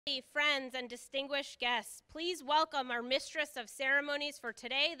Friends and distinguished guests, please welcome our mistress of ceremonies for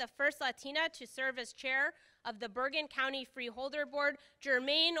today, the first Latina to serve as chair of the Bergen County Freeholder Board,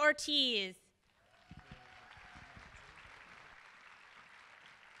 Germaine Ortiz.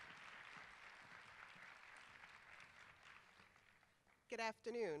 Good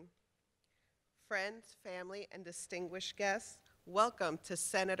afternoon. Friends, family, and distinguished guests, welcome to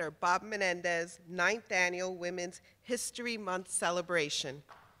Senator Bob Menendez's 9th Annual Women's History Month celebration.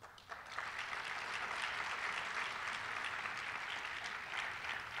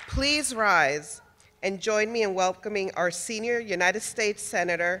 Please rise and join me in welcoming our senior United States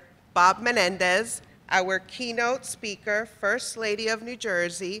Senator, Bob Menendez, our keynote speaker, First Lady of New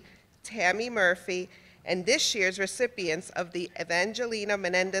Jersey, Tammy Murphy, and this year's recipients of the Evangelina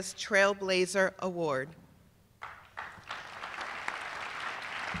Menendez Trailblazer Award.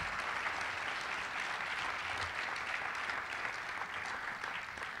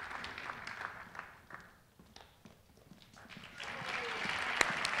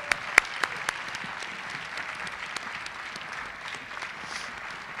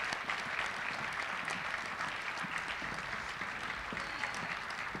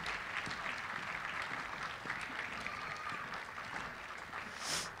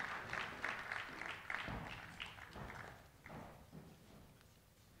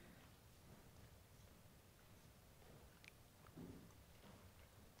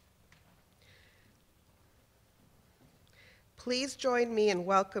 Please join me in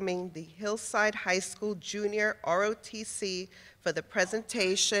welcoming the Hillside High School Junior ROTC for the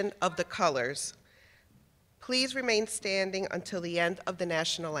presentation of the colors. Please remain standing until the end of the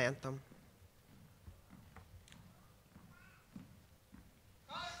national anthem.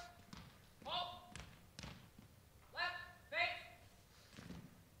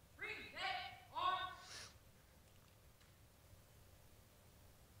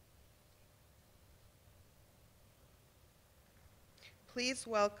 Please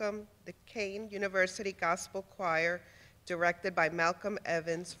welcome the Kean University Gospel Choir, directed by Malcolm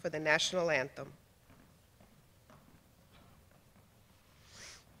Evans, for the national anthem.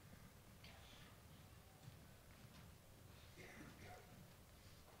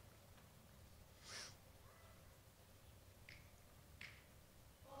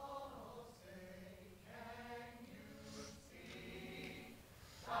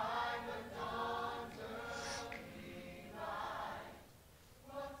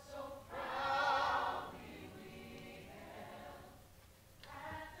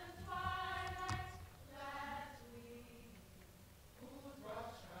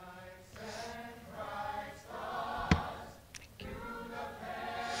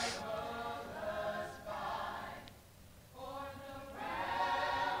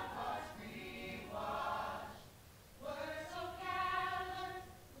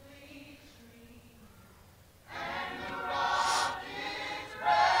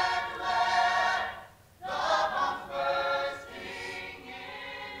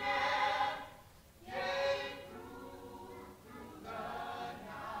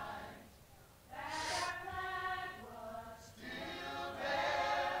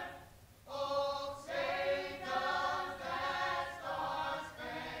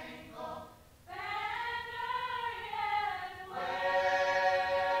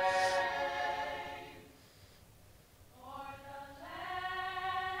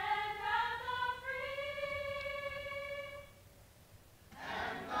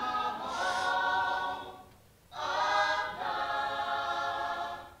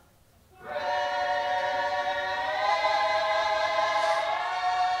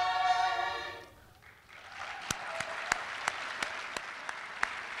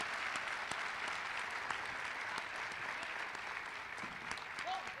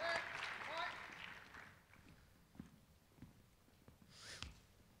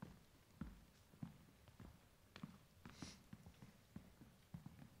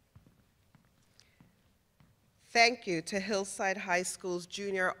 Thank you to Hillside High School's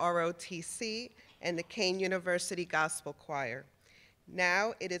Junior ROTC and the Kean University Gospel Choir.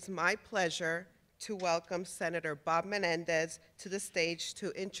 Now it is my pleasure to welcome Senator Bob Menendez to the stage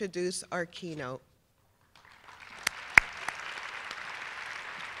to introduce our keynote.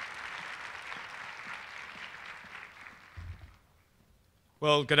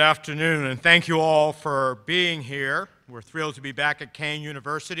 Well, good afternoon, and thank you all for being here. We're thrilled to be back at Kean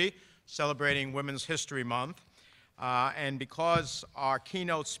University celebrating Women's History Month. And because our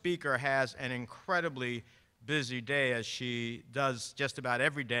keynote speaker has an incredibly busy day, as she does just about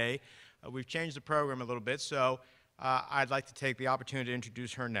every day, we've changed the program a little bit, so I'd like to take the opportunity to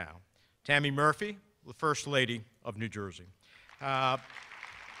introduce her now. Tammy Murphy, the First Lady of New Jersey.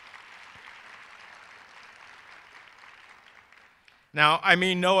 Now, I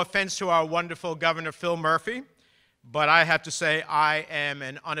mean no offense to our wonderful Governor Phil Murphy, but I have to say I am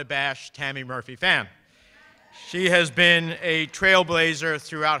an unabashed Tammy Murphy fan. She has been a trailblazer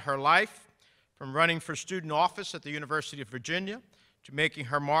throughout her life, from running for student office at the University of Virginia to making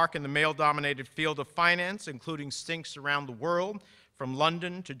her mark in the male-dominated field of finance, including stints around the world, from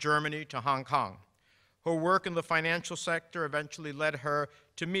London to Germany to Hong Kong. Her work in the financial sector eventually led her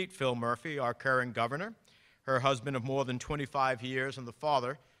to meet Phil Murphy, our current governor, her husband of more than 25 years and the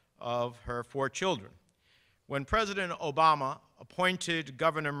father of her 4 children. When President Obama appointed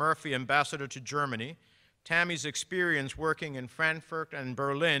Governor Murphy ambassador to Germany, Tammy's experience working in Frankfurt and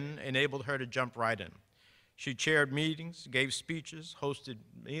Berlin enabled her to jump right in. She chaired meetings, gave speeches, hosted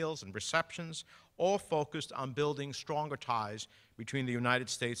meals and receptions, all focused on building stronger ties between the United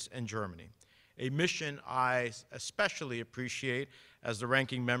States and Germany, a mission I especially appreciate as the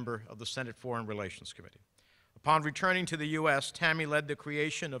ranking member of the Senate Foreign Relations Committee. Upon returning to the U.S., Tammy led the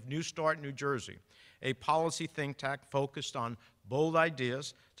creation of New Start New Jersey, a policy think tank focused on bold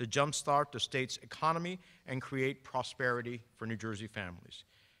ideas to jumpstart the state's economy and create prosperity for New Jersey families.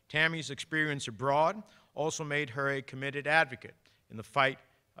 Tammy's experience abroad also made her a committed advocate in the fight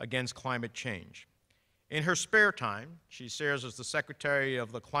against climate change. In her spare time, she serves as the secretary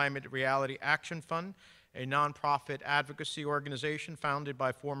of the Climate Reality Action Fund, a nonprofit advocacy organization founded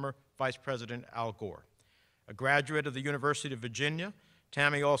by former Vice President Al Gore. A graduate of the University of Virginia,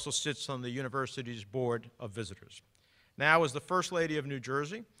 Tammy also sits on the university's Board of Visitors. Now, as the First Lady of New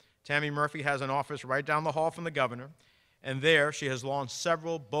Jersey, Tammy Murphy has an office right down the hall from the governor, and there she has launched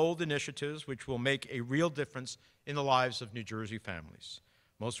several bold initiatives which will make a real difference in the lives of New Jersey families.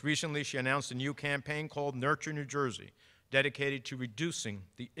 Most recently, she announced a new campaign called Nurture New Jersey, dedicated to reducing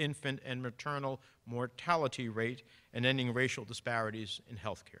the infant and maternal mortality rate and ending racial disparities in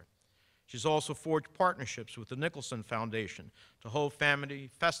healthcare. She's also forged partnerships with the Nicholson Foundation to hold family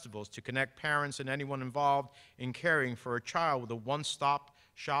festivals to connect parents and anyone involved in caring for a child with a one-stop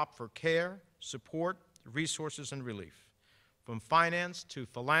shop for care, support, resources, and relief. From finance to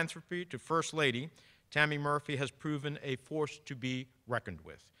philanthropy to First Lady, Tammy Murphy has proven a force to be reckoned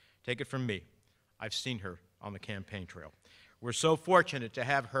with. Take it from me. I've seen her on the campaign trail. We're so fortunate to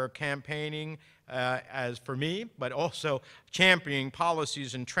have her campaigning as for me, but also championing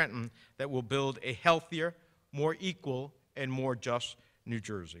policies in Trenton that will build a healthier, more equal, and more just New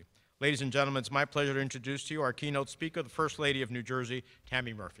Jersey. Ladies and gentlemen, it's my pleasure to introduce to you our keynote speaker, the First Lady of New Jersey,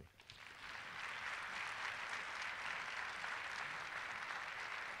 Tammy Murphy.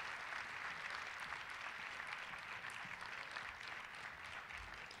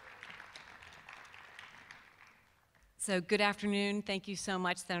 So good afternoon. Thank you so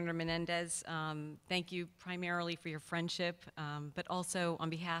much, Senator Menendez. Thank you primarily for your friendship, but also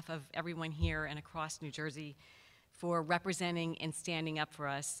on behalf of everyone here and across New Jersey for representing and standing up for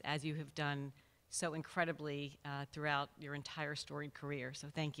us as you have done so incredibly throughout your entire storied career. So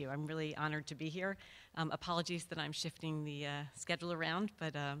thank you. I'm really honored to be here. Apologies that I'm shifting the schedule around,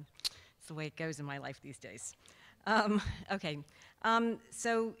 but it's the way it goes in my life these days.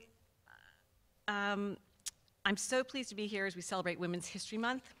 I'm so pleased to be here as we celebrate Women's History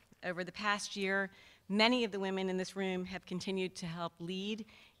Month. Over the past year, many of the women in this room have continued to help lead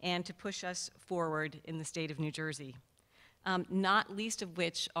and to push us forward in the state of New Jersey, not least of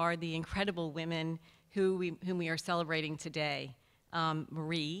which are the incredible women whom we are celebrating today.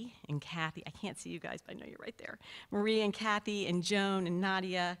 Marie and Kathy, I can't see you guys, but I know you're right there. Marie and Kathy and Joan and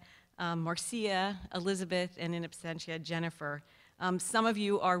Nadia, Marcia, Elizabeth, and in absentia, Jennifer. Some of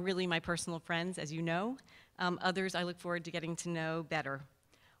you are really my personal friends, as you know. Others I look forward to getting to know better.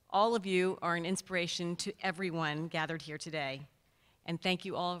 All of you are an inspiration to everyone gathered here today. And thank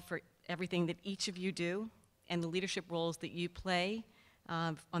you all for everything that each of you do and the leadership roles that you play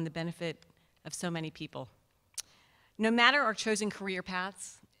on the benefit of so many people. No matter our chosen career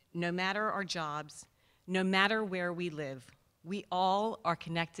paths, no matter our jobs, no matter where we live, we all are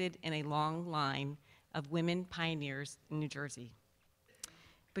connected in a long line of women pioneers in New Jersey.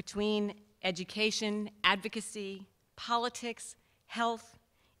 Between education, advocacy, politics, health,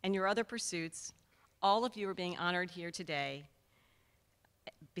 and your other pursuits, all of you are being honored here today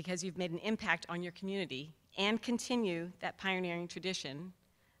because you've made an impact on your community and continue that pioneering tradition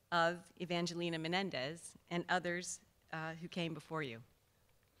of Evangelina Menendez and others who came before you.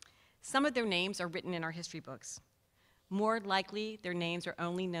 Some of their names are written in our history books. More likely, their names are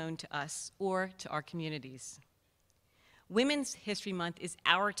only known to us or to our communities. Women's History Month is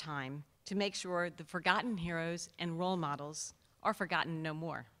our time to make sure the forgotten heroes and role models are forgotten no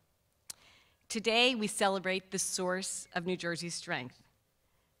more. Today, we celebrate the source of New Jersey's strength,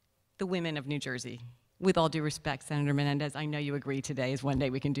 the women of New Jersey. With all due respect, Senator Menendez, I know you agree today is one day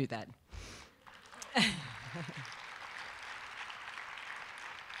we can do that.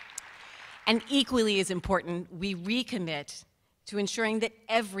 And equally as important, we recommit to ensuring that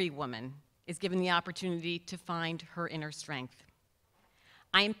every woman is given the opportunity to find her inner strength.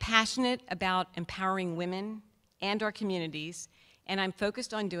 I am passionate about empowering women and our communities, and I'm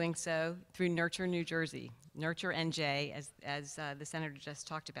focused on doing so through Nurture New Jersey, Nurture NJ, as the Senator just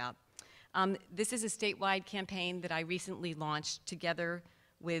talked about. This is a statewide campaign that I recently launched together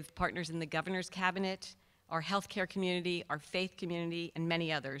with partners in the Governor's Cabinet, our healthcare community, our faith community, and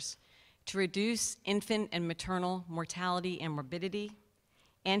many others, to reduce infant and maternal mortality and morbidity,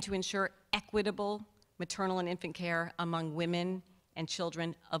 and to ensure equitable maternal and infant care among women and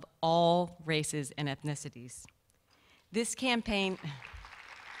children of all races and ethnicities. This campaign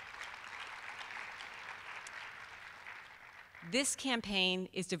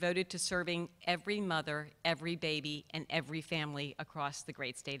is devoted to serving every mother, every baby, and every family across the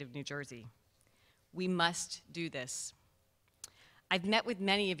great state of New Jersey. We must do this. I've met with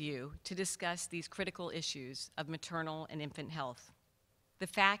many of you to discuss these critical issues of maternal and infant health. The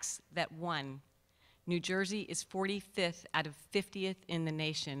facts that 1, New Jersey is 45th out of 50th in the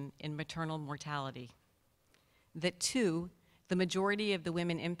nation in maternal mortality. That 2, the majority of the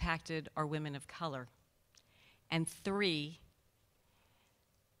women impacted are women of color. And 3,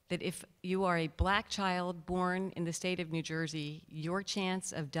 that if you are a black child born in the state of New Jersey, your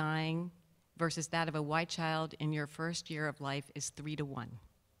chance of dying versus that of a white child in your first year of life is 3 to 1.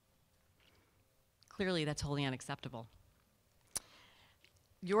 Clearly, that's wholly unacceptable.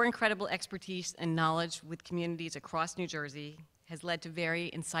 Your incredible expertise and knowledge with communities across New Jersey has led to very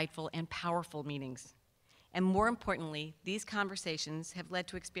insightful and powerful meetings. And more importantly, these conversations have led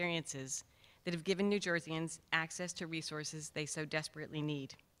to experiences that have given New Jerseyans access to resources they so desperately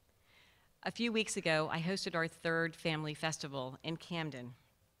need. A few weeks ago, I hosted our 3rd Family Festival in Camden.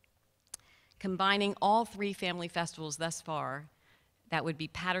 Combining all 3 family festivals thus far, that would be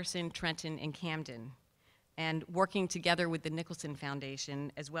Patterson, Trenton, and Camden, and working together with the Nicholson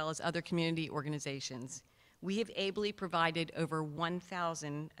Foundation, as well as other community organizations, we have ably provided over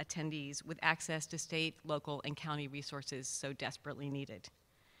 1,000 attendees with access to state, local, and county resources so desperately needed.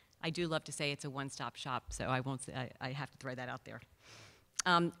 I do love to say it's a one-stop shop, so I have to throw that out there.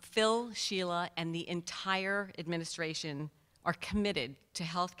 Phil, Sheila, and the entire administration are committed to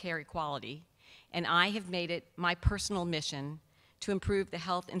healthcare equality, and I have made it my personal mission to improve the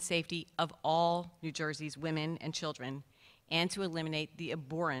health and safety of all New Jersey's women and children, and to eliminate the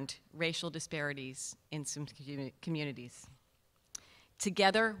abhorrent racial disparities in some communities.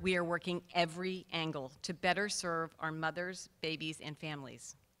 Together, we are working every angle to better serve our mothers, babies, and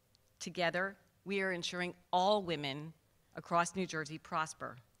families. Together, we are ensuring all women across New Jersey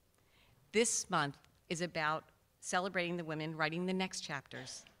prosper. This month is about celebrating the women writing the next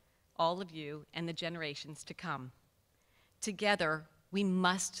chapters, all of you and the generations to come. Together, we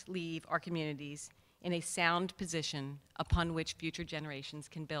must leave our communities in a sound position upon which future generations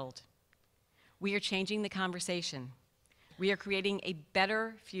can build. We are changing the conversation. We are creating a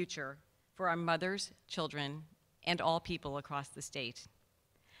better future for our mothers, children, and all people across the state.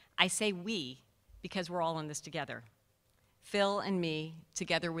 I say we because we're all in this together. Phil and me,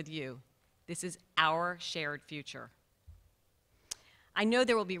 together with you. This is our shared future. I know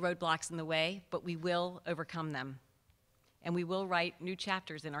there will be roadblocks in the way, but we will overcome them. And we will write new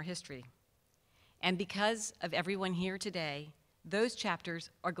chapters in our history. And because of everyone here today, those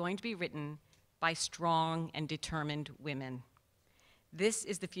chapters are going to be written by strong and determined women. This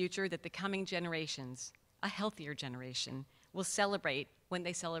is the future that the coming generations, a healthier generation, will celebrate when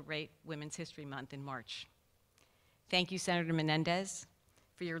they celebrate Women's History Month in March. Thank you, Senator Menendez,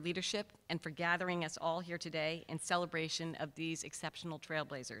 for your leadership and for gathering us all here today in celebration of these exceptional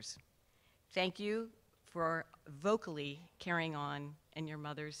trailblazers. Thank you for vocally carrying on in your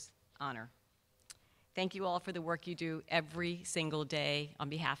mother's honor. Thank you all for the work you do every single day on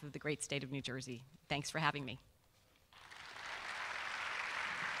behalf of the great state of New Jersey. Thanks for having me.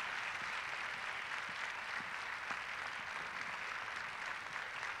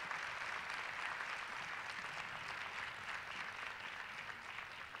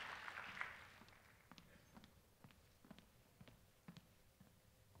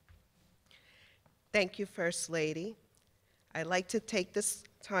 Thank you, First Lady. I'd like to take this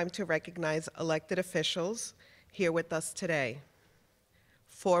time to recognize elected officials here with us today.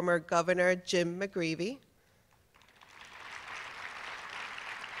 Former Governor Jim McGreevey,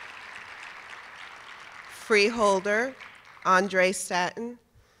 Freeholder Andre Staton,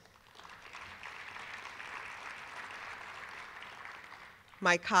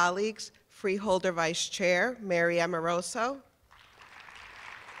 my colleagues Freeholder Vice Chair, Mary Amoroso,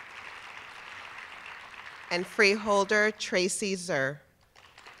 and Freeholder Tracy Zer.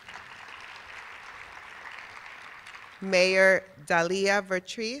 Mayor Dalia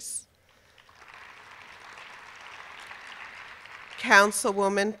Vertrice,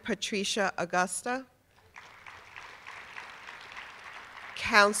 Councilwoman Patricia Augusta,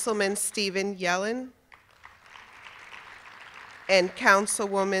 Councilman Stephen Yellen, and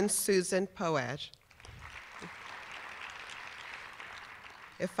Councilwoman Susan Poage.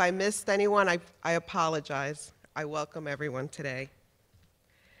 If I missed anyone, I apologize. I welcome everyone today.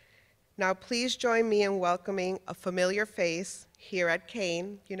 Now please join me in welcoming a familiar face here at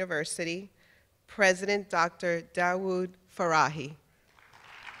Kean University, President Dr. Dawood Farahi.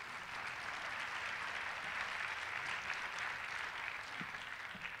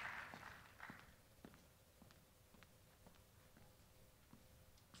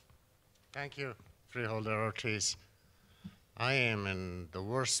 Thank you, Freeholder Ortiz. I am in the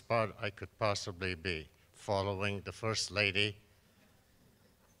worst spot I could possibly be, following the First Lady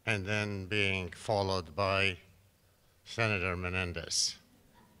and then being followed by Senator Menendez.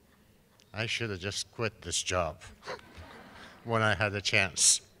 I should have just quit this job when I had a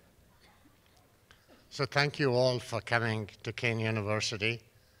chance. So thank you all for coming to Kean University,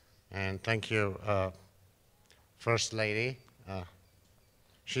 and thank you, First Lady.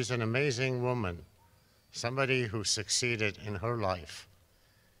 She's an amazing woman, somebody who succeeded in her life,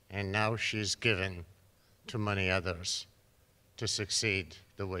 and now she's given to many others to succeed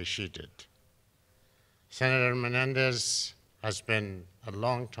the way she did. Senator Menendez has been a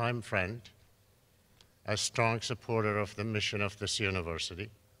longtime friend, a strong supporter of the mission of this university,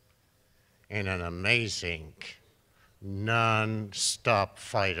 and an amazing, non-stop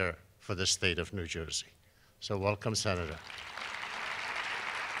fighter for the state of New Jersey. So welcome, Senator.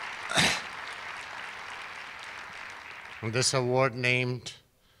 This award, named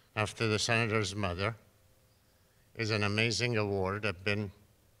after the senator's mother, is an amazing award. I've been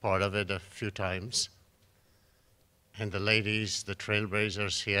part of it a few times. And the ladies, the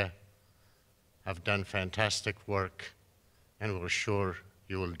trailblazers here, have done fantastic work, and we're sure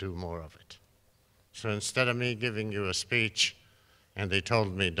you will do more of it. So instead of me giving you a speech, and they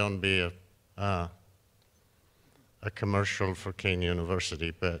told me don't be a commercial for Kean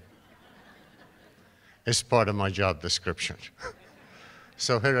University, but it's part of my job description.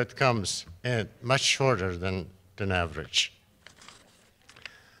 So here it comes, and much shorter than average.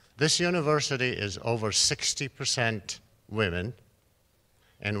 This university is over 60% women,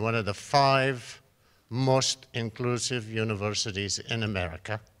 and one of the 5 most inclusive universities in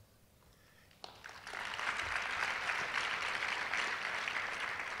America.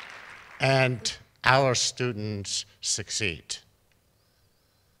 And our students succeed.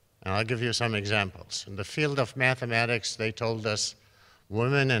 And I'll give you some examples. In the field of mathematics, they told us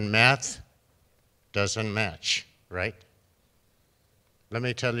women in math doesn't match, right? Let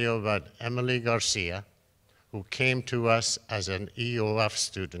me tell you about Emily Garcia, who came to us as an EOF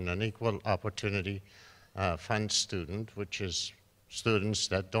student, an Equal Opportunity Fund student, which is students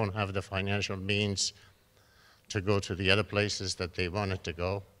that don't have the financial means to go to the other places that they wanted to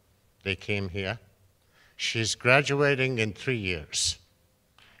go. They came here. She's graduating in 3 years,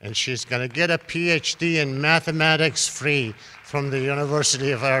 and she's going to get a PhD in mathematics free from the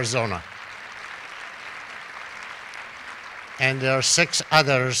University of Arizona. And there are 6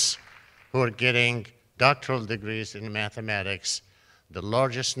 others who are getting doctoral degrees in mathematics, the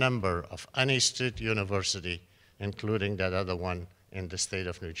largest number of any state university, including that other one in the state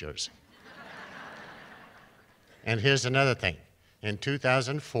of New Jersey. And here's another thing. In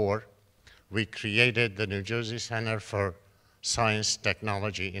 2004, we created the New Jersey Center for Science,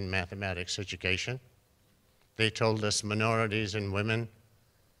 Technology, and Mathematics Education. They told us minorities and women,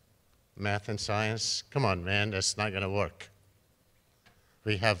 math and science, come on, man, that's not going to work.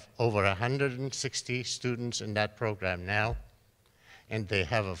 We have over 160 students in that program now, and they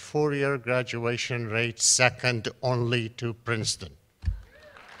have a 4-year graduation rate second only to Princeton.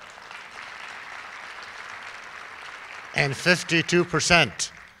 And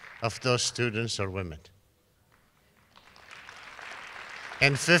 52% of those students are women.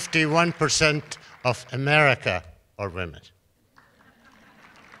 And 51% of America are women.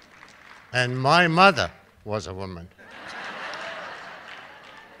 And my mother was a woman.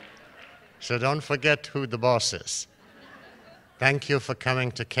 So don't forget who the boss is. Thank you for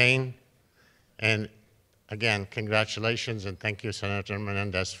coming to Kean. And again, congratulations, and thank you, Senator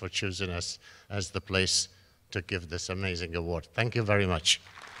Menendez, for choosing us as the place to give this amazing award. Thank you very much.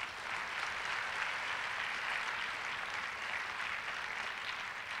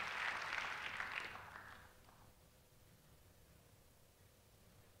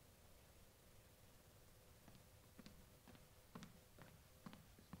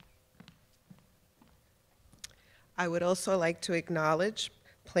 I would also like to acknowledge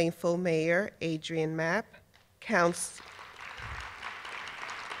Plainfield Mayor Adrian Mapp, Councilman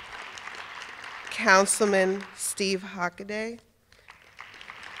Steve Hockaday,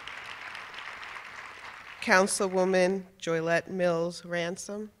 Councilwoman Joylette Mills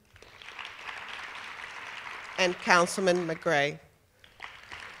Ransom, and Councilman McGray.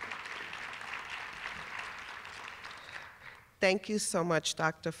 Thank you so much,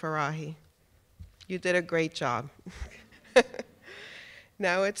 Dr. Farahi. You did a great job.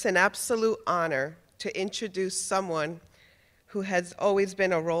 Now it's an absolute honor to introduce someone who has always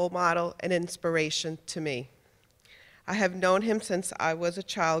been a role model and inspiration to me. I have known him since I was a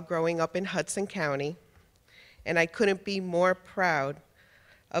child growing up in Hudson County, and I couldn't be more proud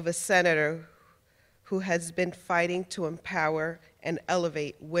of a senator who has been fighting to empower and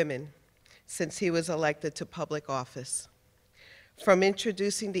elevate women since he was elected to public office. From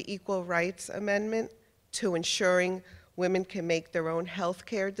introducing the Equal Rights Amendment to ensuring women can make their own health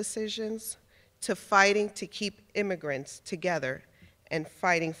care decisions, to fighting to keep immigrants together and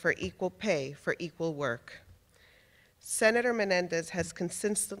fighting for equal pay for equal work. Senator Menendez has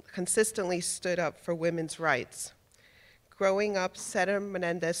consistently stood up for women's rights. Growing up, Senator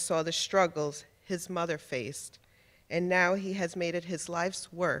Menendez saw the struggles his mother faced, and now he has made it his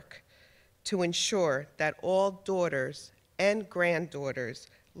life's work to ensure that all daughters and granddaughters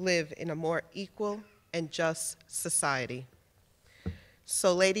live in a more equal and just society.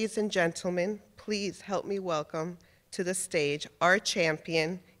 So, ladies and gentlemen, please help me welcome to the stage our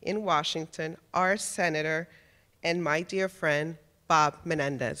champion in Washington, our senator, and my dear friend, Bob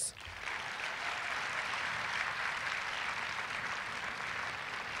Menendez.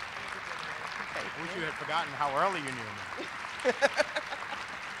 I wish you had forgotten how early you knew me.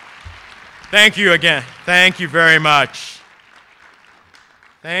 Thank you again. Thank you very much.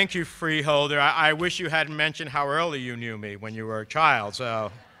 Thank you, Freeholder. I wish you hadn't mentioned how early you knew me when you were a child.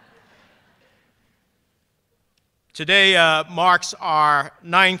 So today marks our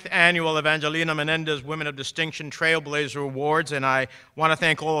 9th annual Evangelina Menendez Women of Distinction Trailblazer Awards, and I want to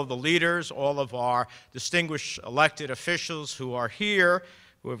thank all of the leaders, all of our distinguished elected officials who are here,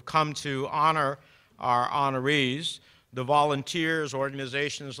 who have come to honor our honorees, the volunteers,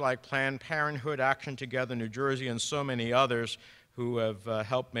 organizations like Planned Parenthood, Action Together New Jersey, and so many others who have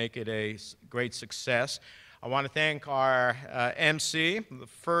helped make it a great success. I want to thank our MC, the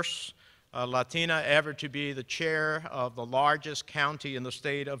first Latina ever to be the chair of the largest county in the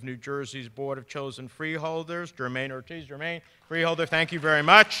state of New Jersey's Board of Chosen Freeholders, Germaine Ortiz. Germaine, Freeholder, thank you very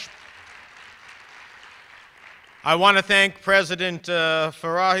much. I want to thank President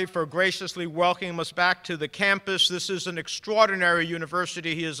Farahi for graciously welcoming us back to the campus. This is an extraordinary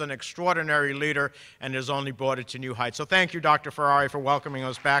university. He is an extraordinary leader and has only brought it to new heights. So thank you, Dr. Farahi, for welcoming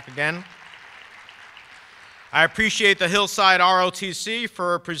us back again. I appreciate the Hillside ROTC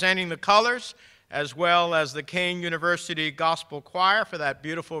for presenting the colors, as well as the Kean University Gospel Choir for that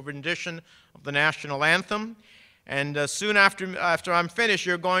beautiful rendition of the national anthem. And soon after I'm finished,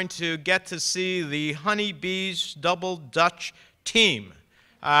 you're going to get to see the Honeybees Double Dutch team,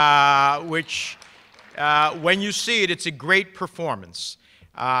 which, when you see it, it's a great performance.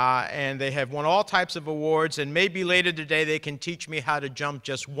 And they have won all types of awards, and maybe later today they can teach me how to jump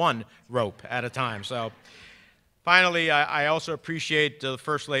just one rope at a time. So, finally, I also appreciate the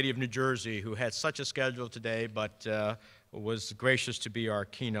First Lady of New Jersey, who had such a schedule today, but was gracious to be our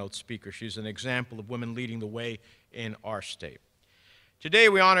keynote speaker. She's an example of women leading the way in our state. Today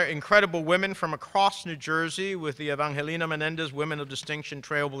we honor incredible women from across New Jersey with the Evangelina Menendez Women of Distinction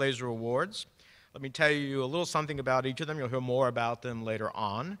Trailblazer Awards. Let me tell you a little something about each of them. You'll hear more about them later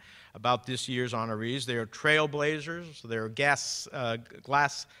on, about this year's honorees. They are trailblazers, they're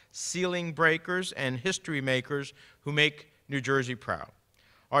glass ceiling breakers, and history makers who make New Jersey proud.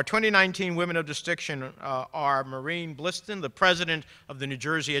 Our 2019 Women of Distinction are Maureen Bliston, the president of the New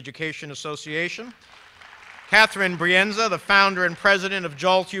Jersey Education Association; Catherine Brienza, the founder and president of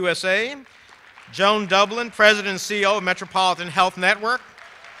JOLT USA; Joan Dublin, president and CEO of Metropolitan Health Network;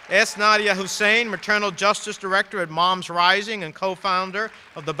 S. Nadia Hussain, maternal justice director at Moms Rising and co-founder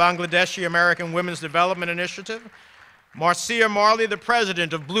of the Bangladeshi American Women's Development Initiative; Marcia Marley, the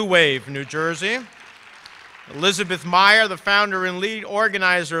president of Blue Wave, New Jersey; Elizabeth Meyer, the founder and lead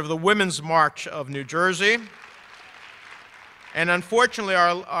organizer of the Women's March of New Jersey. And unfortunately,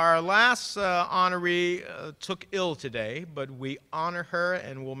 our last honoree took ill today, but we honor her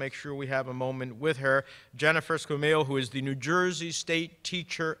and we'll make sure we have a moment with her. Jennifer Scamillo, who is the New Jersey State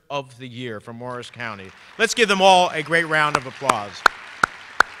Teacher of the Year from Morris County. Let's give them all a great round of applause.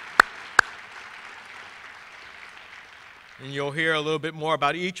 And you'll hear a little bit more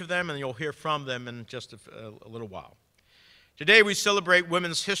about each of them, and you'll hear from them in just a little while. Today we celebrate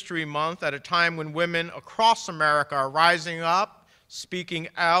Women's History Month at a time when women across America are rising up, speaking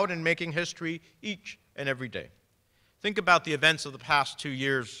out, and making history each and every day. Think about the events of the past 2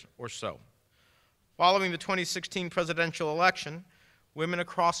 years or so. Following the 2016 presidential election, women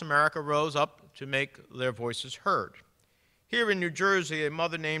across America rose up to make their voices heard. Here in New Jersey, a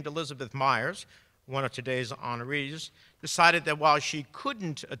mother named Elizabeth Myers, one of today's honorees, decided that while she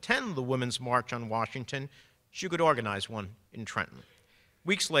couldn't attend the Women's March on Washington, she could organize one in Trenton.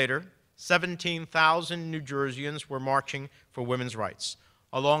 Weeks later, 17,000 New Jerseyans were marching for women's rights,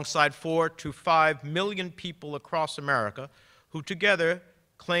 alongside 4 to 5 million people across America who together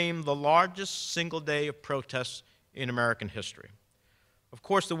claimed the largest single day of protests in American history. Of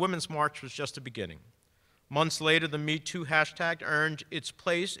course, the Women's March was just the beginning. Months later, the Me Too hashtag earned its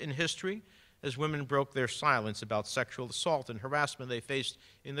place in history as women broke their silence about sexual assault and harassment they faced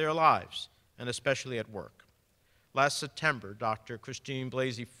in their lives, and especially at work. Last September, Dr. Christine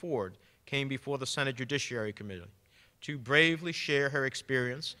Blasey Ford came before the Senate Judiciary Committee to bravely share her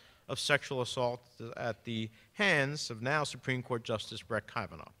experience of sexual assault at the hands of now Supreme Court Justice Brett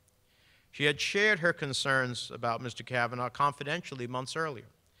Kavanaugh. She had shared her concerns about Mr. Kavanaugh confidentially months earlier.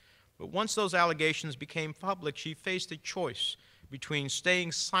 But once those allegations became public, she faced a choice between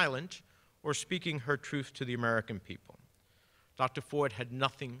staying silent or speaking her truth to the American people. Dr. Ford had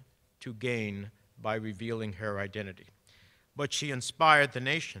nothing to gain by revealing her identity, but she inspired the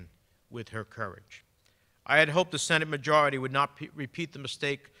nation with her courage. I had hoped the Senate majority would not repeat the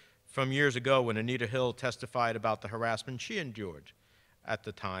mistake from years ago when Anita Hill testified about the harassment she endured at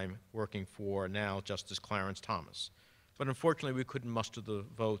the time working for now Justice Clarence Thomas. But unfortunately, we couldn't muster the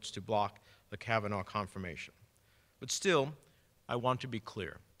votes to block the Kavanaugh confirmation. But still, I want to be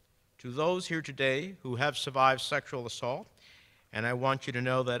clear. To those here today who have survived sexual assault, and I want you to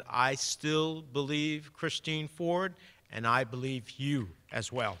know that I still believe Christine Ford, and I believe you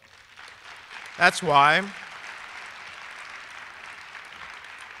as well. That's why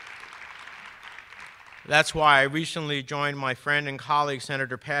I recently joined my friend and colleague,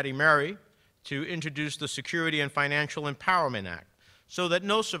 Senator Patty Murray, to introduce the Security and Financial Empowerment Act so that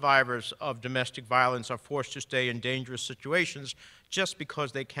no survivors of domestic violence are forced to stay in dangerous situations just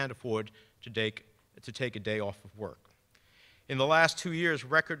because they can't afford to take a day off of work. In the last 2 years, a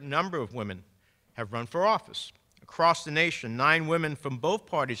record number of women have run for office. Across the nation, 9 women from both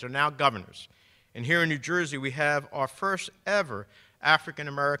parties are now governors. And here in New Jersey, we have our first ever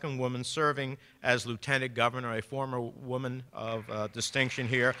African-American woman serving as lieutenant governor, a former woman of distinction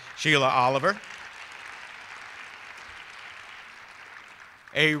here, Sheila Oliver.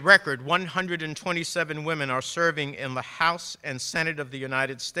 A record 127 women are serving in the House and Senate of the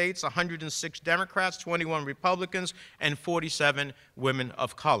United States, 106 Democrats, 21 Republicans, and 47 women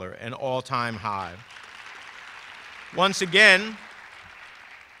of color, an all-time high. Once again,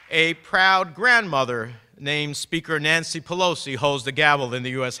 a proud grandmother named Speaker Nancy Pelosi holds the gavel in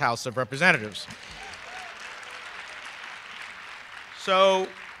the U.S. House of Representatives. So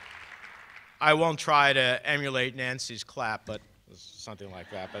I won't try to emulate Nancy's clap, but something like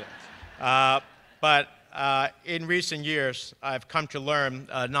that. But in recent years, I've come to learn,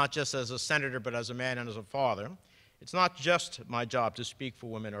 not just as a senator, but as a man and as a father, it's not just my job to speak for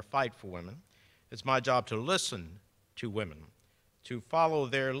women or fight for women. It's my job to listen to women, to follow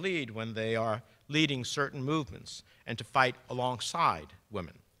their lead when they are leading certain movements, and to fight alongside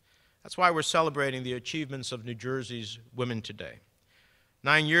women. That's why we're celebrating the achievements of New Jersey's women today.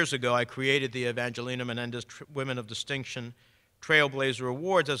 9 years ago, I created the Evangelina Menendez Women of Distinction Trailblazer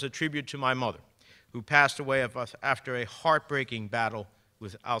Awards as a tribute to my mother, who passed away after a heartbreaking battle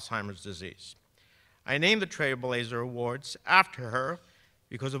with Alzheimer's disease. I named the Trailblazer Awards after her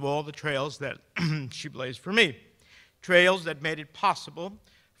because of all the trails that she blazed for me, trails that made it possible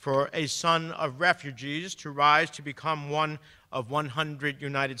for a son of refugees to rise to become one of 100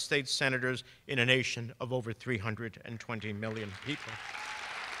 United States senators in a nation of over 320 million people.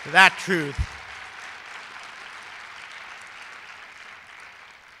 That truth,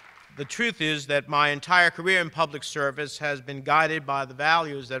 the truth is that my entire career in public service has been guided by the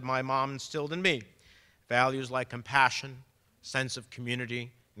values that my mom instilled in me, values like compassion, sense of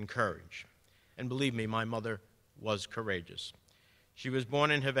community, and courage. And believe me, my mother was courageous. She was born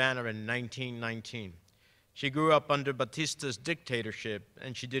in Havana in 1919. She grew up under Batista's dictatorship,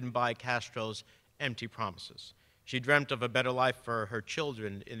 and she didn't buy Castro's empty promises. She dreamt of a better life for her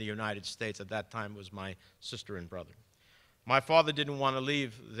children in the United States. At that time, it was my sister and brother. My father didn't want to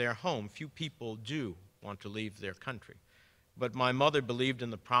leave their home. Few people do want to leave their country. But my mother believed in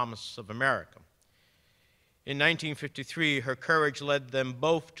the promise of America. In 1953, her courage led them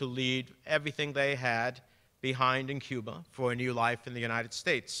both to leave everything they had behind in Cuba for a new life in the United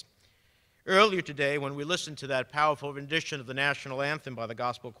States. Earlier today, when we listened to that powerful rendition of the national anthem by the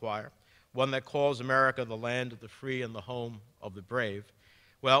gospel choir, one that calls America the land of the free and the home of the brave,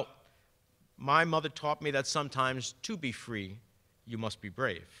 well, my mother taught me that sometimes to be free, you must be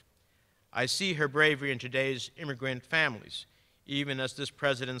brave. I see her bravery in today's immigrant families, even as this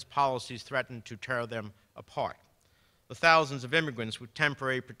president's policies threaten to tear them apart. The thousands of immigrants with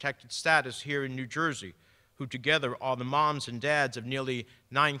temporary protected status here in New Jersey, who together are the moms and dads of nearly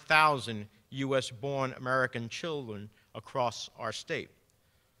 9,000 U.S.-born American children across our state.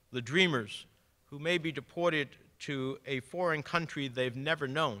 The dreamers who may be deported to a foreign country they've never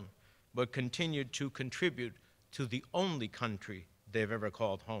known, but continue to contribute to the only country they've ever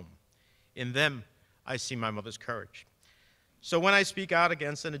called home. In them, I see my mother's courage. So when I speak out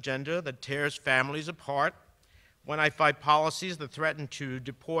against an agenda that tears families apart, when I fight policies that threaten to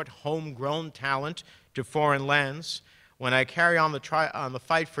deport homegrown talent to foreign lands, when I carry on the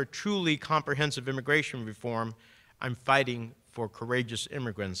fight for truly comprehensive immigration reform, I'm fighting for courageous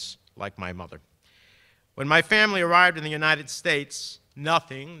immigrants like my mother. When my family arrived in the United States,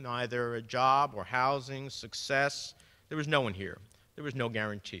 nothing, neither a job or housing, success, there was no one here. There was no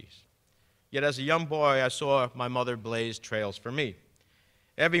guarantees. Yet as a young boy, I saw my mother blaze trails for me.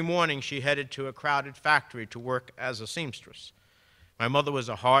 Every morning, she headed to a crowded factory to work as a seamstress. My mother was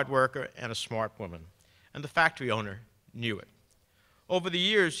a hard worker and a smart woman, and the factory owner knew it. Over the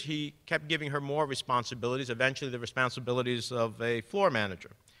years, he kept giving her more responsibilities, eventually the responsibilities of a floor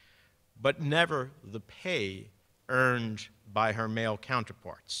manager, but never the pay earned by her male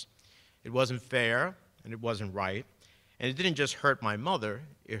counterparts. It wasn't fair, and it wasn't right, and it didn't just hurt my mother,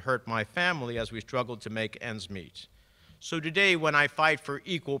 it hurt my family as we struggled to make ends meet. So today, when I fight for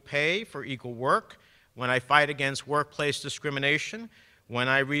equal pay, for equal work, when I fight against workplace discrimination, when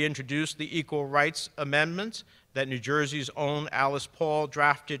I reintroduce the Equal Rights Amendment that New Jersey's own Alice Paul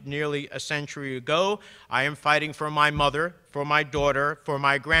drafted nearly a century ago, I am fighting for my mother, for my daughter, for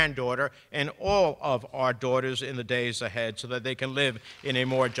my granddaughter, and all of our daughters in the days ahead so that they can live in a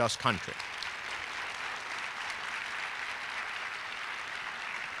more just country.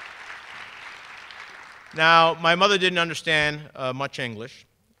 Now, my mother didn't understand much English,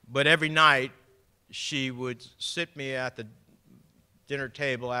 but every night she would sit me at the dinner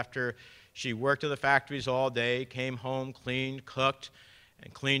table after she worked at the factories all day, came home, cleaned, cooked,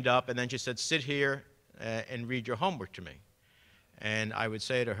 and cleaned up, and then she said, sit here and read your homework to me. And I would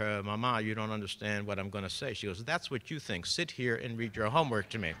say to her, Mama, you don't understand what I'm going to say. She goes, that's what you think. Sit here and read your homework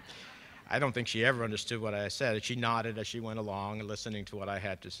to me. I don't think she ever understood what I said. She nodded as she went along, listening to what I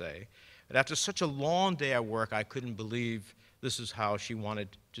had to say. But after such a long day at work, I couldn't believe this is how she wanted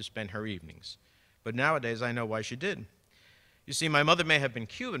to spend her evenings. But nowadays, I know why she did. You see, my mother may have been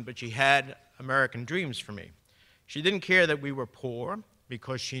Cuban, but she had American dreams for me. She didn't care that we were poor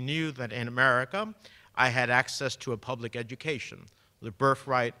because she knew that in America, I had access to a public education, the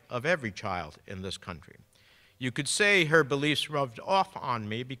birthright of every child in this country. You could say her beliefs rubbed off on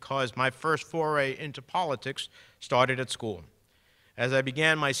me because my first foray into politics started at school. As I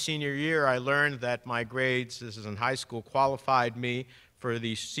began my senior year, I learned that my grades, this is in high school, qualified me for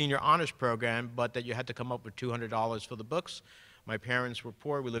the senior honors program, but that you had to come up with $200 for the books. My parents were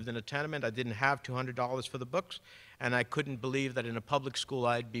poor. We lived in a tenement. I didn't have $200 for the books, and I couldn't believe that in a public school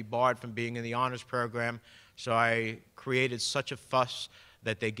I'd be barred from being in the honors program, so I created such a fuss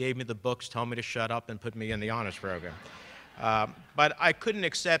that they gave me the books, told me to shut up, and put me in the honors program. But I couldn't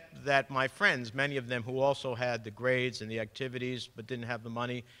accept that my friends, many of them who also had the grades and the activities but didn't have the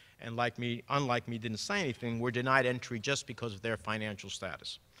money, and unlike me, didn't say anything, were denied entry just because of their financial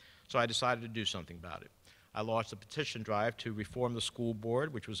status. So I decided to do something about it. I launched a petition drive to reform the school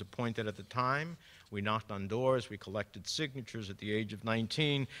board, which was appointed at the time. We knocked on doors, we collected signatures at the age of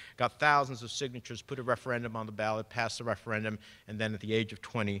 19, got thousands of signatures, put a referendum on the ballot, passed the referendum, and then at the age of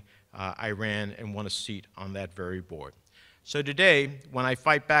 20, I ran and won a seat on that very board. So today, when I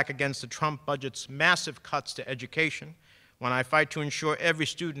fight back against the Trump budget's massive cuts to education, when I fight to ensure every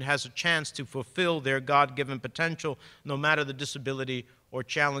student has a chance to fulfill their God-given potential, no matter the disability or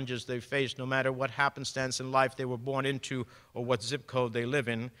challenges they face, no matter what happenstance in life they were born into or what zip code they live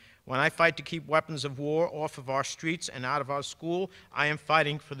in, when I fight to keep weapons of war off of our streets and out of our school, I am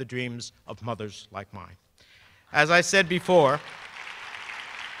fighting for the dreams of mothers like mine. As I said before,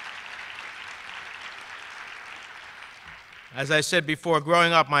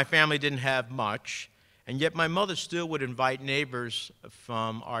 growing up, my family didn't have much, and yet my mother still would invite neighbors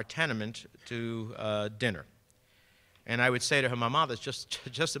from our tenement to dinner. And I would say to her, Mama, there's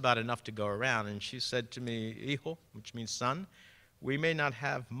just about enough to go around. And she said to me, Hijo, which means son, we may not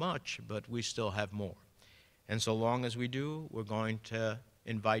have much, but we still have more. And so long as we do, we're going to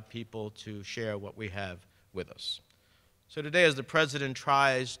invite people to share what we have with us. So today, as the President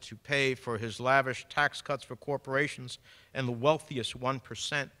tries to pay for his lavish tax cuts for corporations and the wealthiest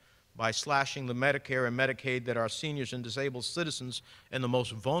 1% by slashing the Medicare and Medicaid that our seniors and disabled citizens and the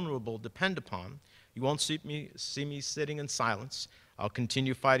most vulnerable depend upon, you won't see me sitting in silence. I'll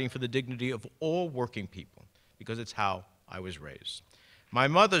continue fighting for the dignity of all working people because it's how I was raised. My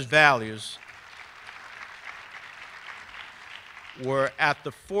mother's values were at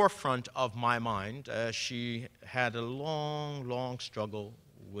the forefront of my mind. She had a long, long struggle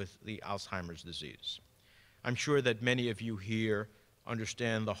with the Alzheimer's disease. I'm sure that many of you here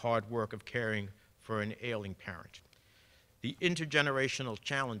understand the hard work of caring for an ailing parent. The intergenerational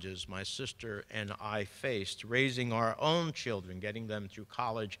challenges my sister and I faced, raising our own children, getting them through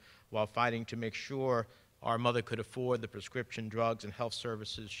college while fighting to make sure our mother could afford the prescription drugs and health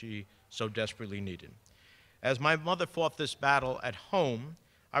services she so desperately needed. As my mother fought this battle at home,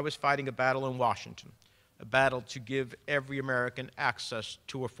 I was fighting a battle in Washington, a battle to give every American access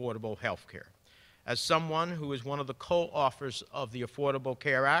to affordable health care. As someone who is one of the co-authors of the Affordable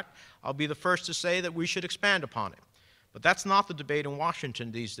Care Act, I'll be the first to say that we should expand upon it. But that's not the debate in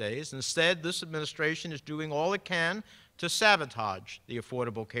Washington these days. Instead, this administration is doing all it can to sabotage the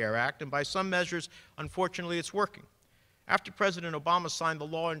Affordable Care Act, and by some measures, unfortunately, it's working. After President Obama signed the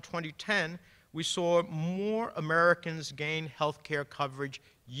law in 2010, we saw more Americans gain health care coverage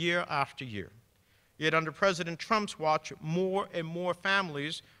year after year. Yet under President Trump's watch, more and more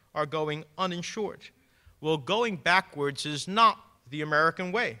families are going uninsured. Well, going backwards is not the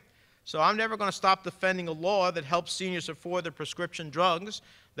American way. So I'm never going to stop defending a law that helps seniors afford their prescription drugs,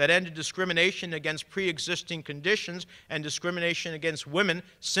 that ended discrimination against pre-existing conditions and discrimination against women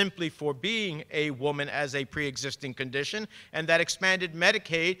simply for being a woman as a pre-existing condition, and that expanded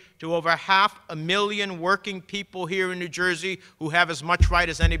Medicaid to over 500,000 working people here in New Jersey who have as much right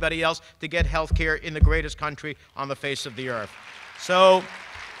as anybody else to get health care in the greatest country on the face of the earth. So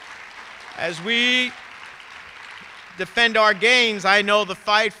as we defend our gains, I know the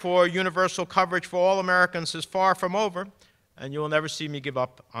fight for universal coverage for all Americans is far from over, and you will never see me give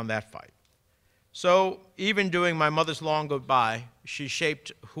up on that fight. So even during my mother's long goodbye, she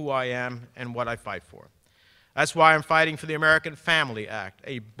shaped who I am and what I fight for. That's why I'm fighting for the American Family Act,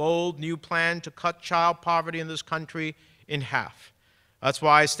 a bold new plan to cut child poverty in this country in half. That's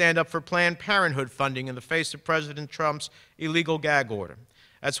why I stand up for Planned Parenthood funding in the face of President Trump's illegal gag order.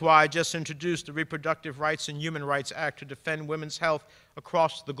 That's why I just introduced the Reproductive Rights and Human Rights Act to defend women's health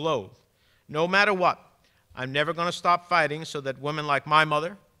across the globe. No matter what, I'm never going to stop fighting so that women like my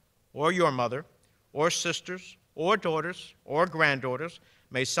mother, or your mother, or sisters, or daughters, or granddaughters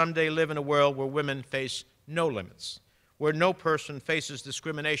may someday live in a world where women face no limits, where no person faces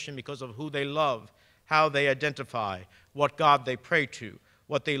discrimination because of who they love, how they identify, what God they pray to,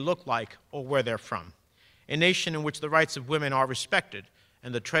 what they look like, or where they're from. A nation in which the rights of women are respected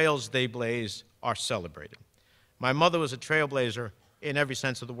and the trails they blaze are celebrated. My mother was a trailblazer in every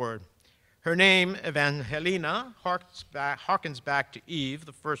sense of the word. Her name, Evangelina, harkens back to Eve,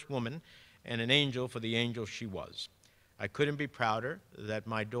 the first woman, and an angel for the angel she was. I couldn't be prouder that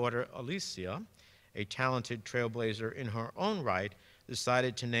my daughter, Alicia, a talented trailblazer in her own right,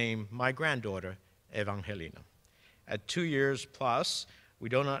 decided to name my granddaughter Evangelina. At 2 years plus, we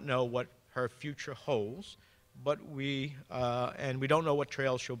do not know what her future holds, and we don't know what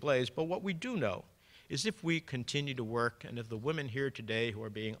trails she'll blaze, but what we do know is if we continue to work, and if the women here today who are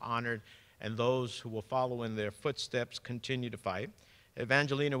being honored and those who will follow in their footsteps continue to fight,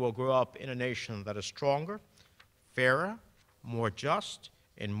 Evangelina will grow up in a nation that is stronger, fairer, more just,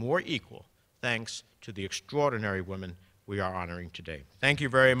 and more equal, thanks to the extraordinary women we are honoring today. Thank you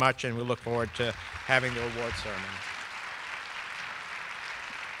very much, and we look forward to having the award ceremony.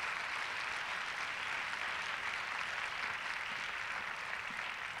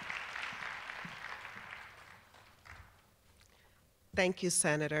 Thank you,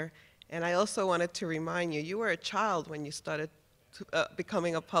 Senator. And I also wanted to remind you, you were a child when you started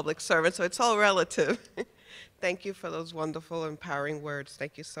becoming a public servant, so it's all relative. Thank you for those wonderful, empowering words.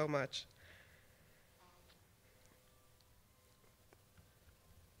 Thank you so much.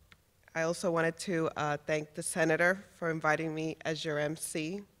 I also wanted to thank the Senator for inviting me as your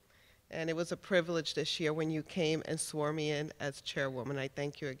MC. And it was a privilege this year when you came and swore me in as chairwoman. I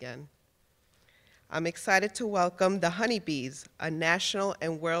thank you again. I'm excited to welcome the Honeybees, a national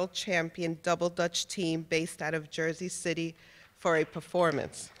and world champion double Dutch team based out of Jersey City, for a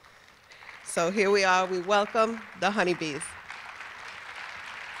performance. So here we are, we welcome the honeybees.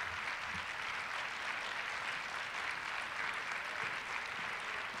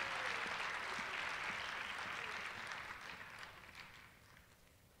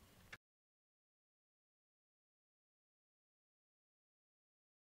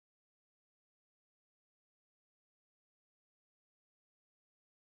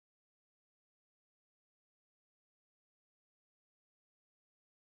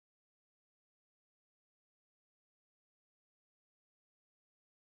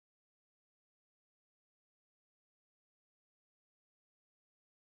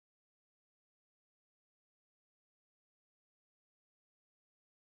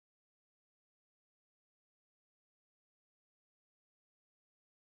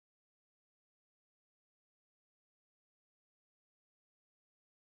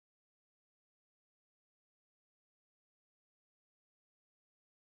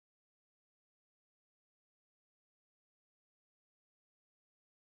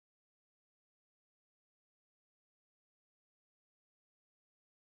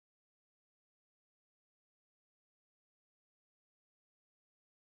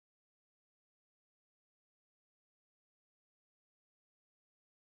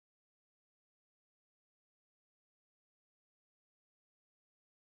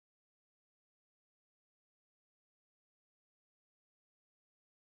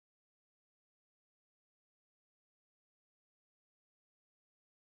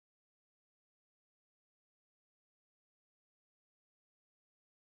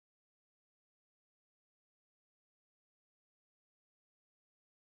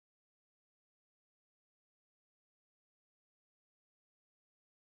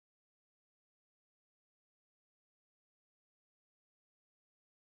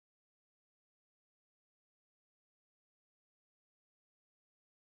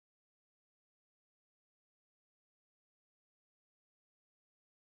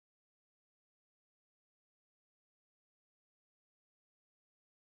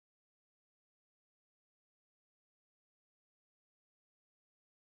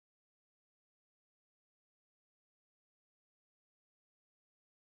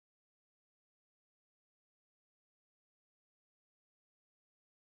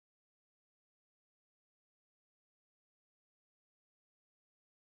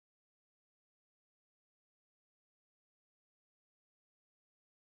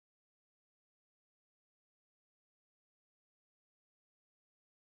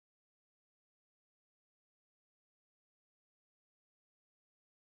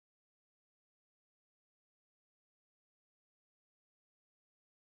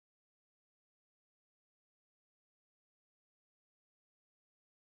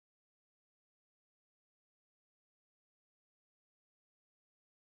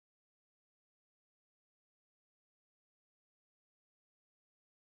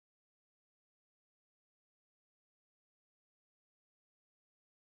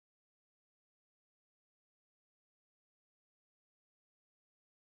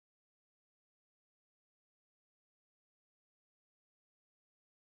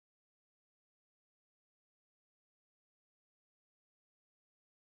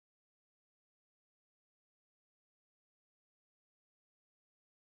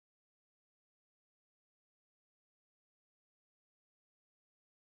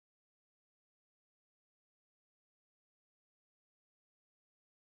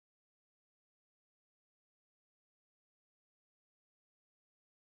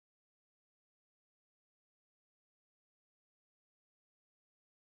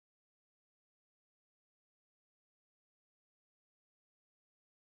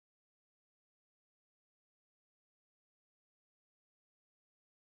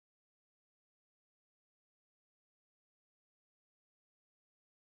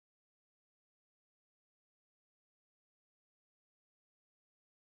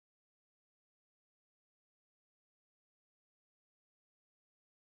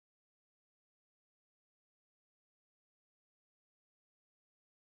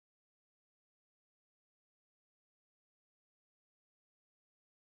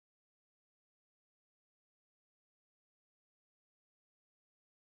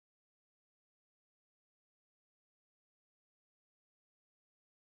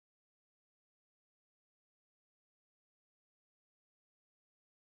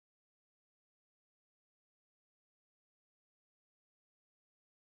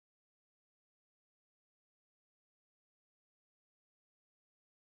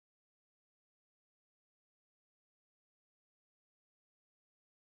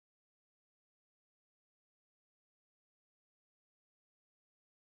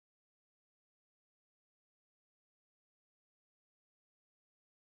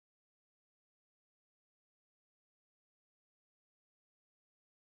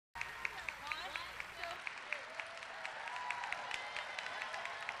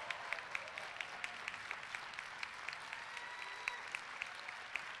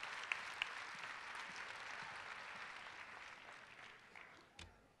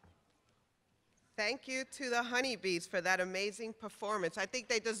 Thank you to the Honeybees for that amazing performance. I think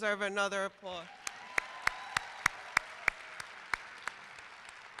they deserve another applause.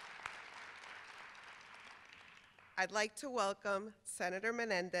 I'd like to welcome Senator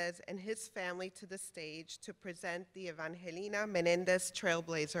Menendez and his family to the stage to present the Evangelina Menendez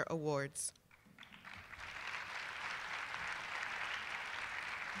Trailblazer Awards.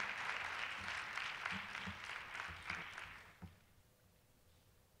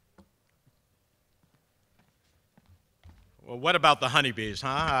 Well, what about the honeybees,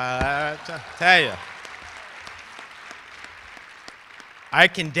 huh? Tell you. I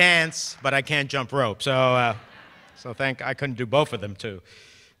can dance, but I can't jump rope, so I couldn't do both of them, too.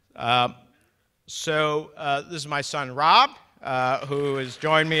 This is my son, Rob, who has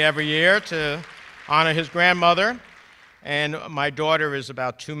joined me every year to honor his grandmother. And my daughter is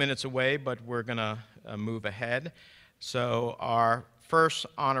about 2 minutes away, but we're going to move ahead. So our first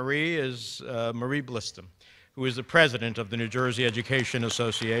honoree is Marie Bliston, who is the president of the New Jersey Education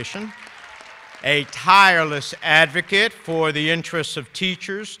Association, a tireless advocate for the interests of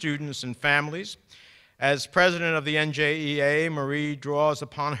teachers, students, and families. As president of the NJEA, Marie draws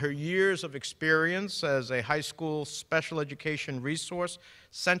upon her years of experience as a high school special education resource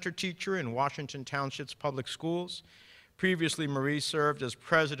center teacher in Washington Township's public schools. Previously, Marie served as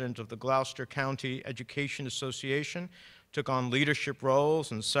president of the Gloucester County Education Association, took on leadership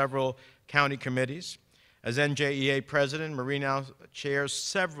roles in several county committees. As NJEA president, Marie now chairs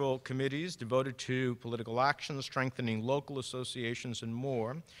several committees devoted to political action, strengthening local associations, and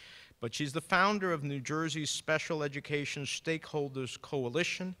more. But she's the founder of New Jersey's Special Education Stakeholders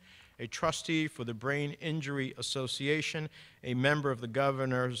Coalition, a trustee for the Brain Injury Association, a member of the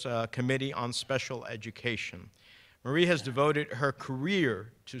Governor's Committee on Special Education. Marie has devoted her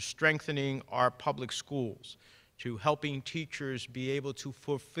career to strengthening our public schools, to helping teachers be able to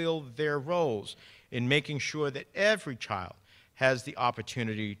fulfill their roles in making sure that every child has the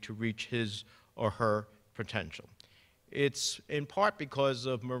opportunity to reach his or her potential. It's in part because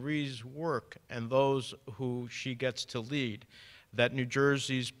of Marie's work and those who she gets to lead that New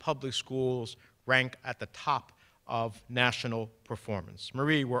Jersey's public schools rank at the top of national performance.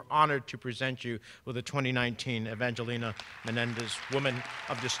 Marie, we're honored to present you with the 2019 Evangelina Menendez Woman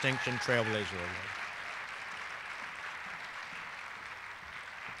of Distinction Trailblazer Award.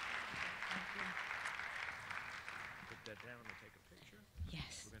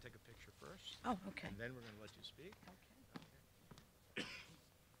 Yes. We're going to take a picture first. Oh, okay. And then we're going to let you speak. Okay.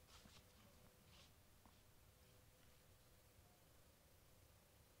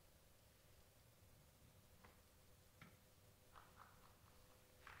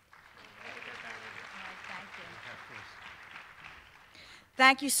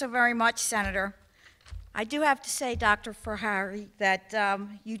 Thank you so very much, Senator. I do have to say, Dr. Ferrari, that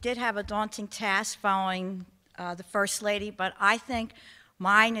you did have a daunting task following the First Lady, but I think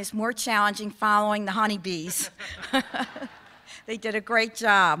mine is more challenging following the honeybees. They did a great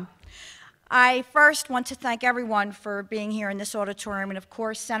job. I first want to thank everyone for being here in this auditorium, and of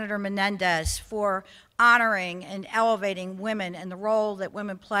course Senator Menendez for honoring and elevating women and the role that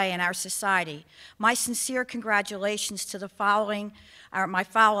women play in our society. My sincere congratulations to the following, my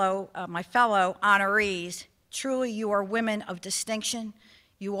fellow honorees. Truly, you are women of distinction.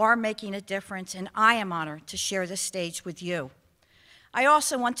 You are making a difference, and I am honored to share this stage with you. I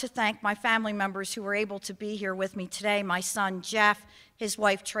also want to thank my family members who were able to be here with me today, my son Jeff, his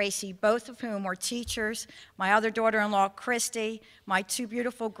wife Tracy, both of whom are teachers, my other daughter-in-law Christy, my two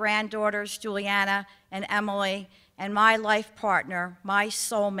beautiful granddaughters Juliana and Emily, and my life partner, my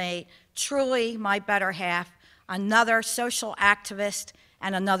soulmate, truly my better half, another social activist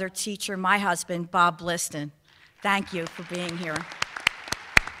and another teacher, my husband, Bob Bliston. Thank you for being here.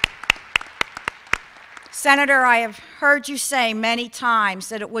 Senator, I have heard you say many times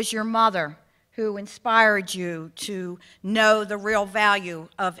that it was your mother who inspired you to know the real value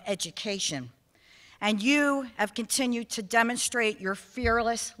of education. And you have continued to demonstrate your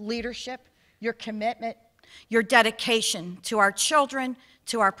fearless leadership, your commitment, your dedication to our children,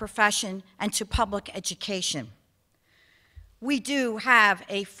 to our profession, and to public education. We do have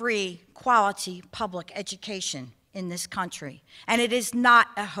a free, quality public education in this country, and it is not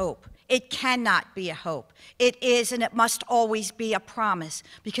a hope. It cannot be a hope. It is, and it must always be a promise,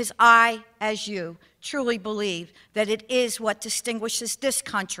 because I, as you, truly believe that it is what distinguishes this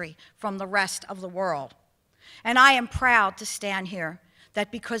country from the rest of the world. And I am proud to stand here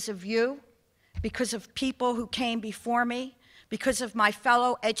that because of you, because of people who came before me, because of my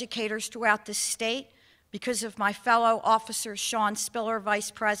fellow educators throughout this state, because of my fellow officers, Sean Spiller, Vice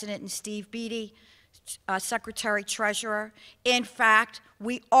President, and Steve Beatty, Secretary Treasurer. In fact,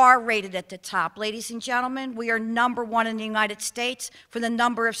 we are rated at the top. Ladies and gentlemen, we are #1 in the United States for the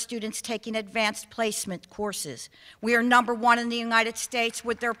number of students taking advanced placement courses. We are #1 in the United States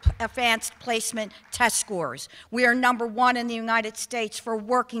with their advanced placement test scores. We are #1 in the United States for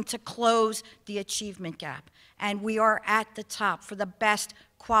working to close the achievement gap. And we are at the top for the best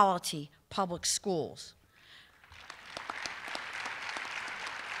quality public schools.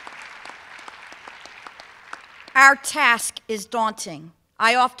 Our task is daunting.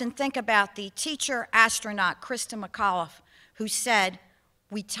 I often think about the teacher astronaut, Krista McAuliffe, who said,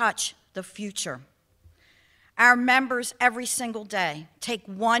 "We touch the future." Our members every single day take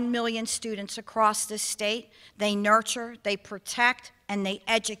 1 million students across this state. They nurture, they protect, and they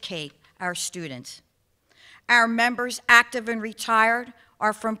educate our students. Our members, active and retired,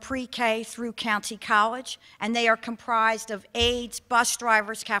 are from pre-K through county college, and they are comprised of aides, bus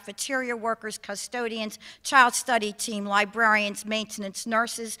drivers, cafeteria workers, custodians, child study team, librarians, maintenance,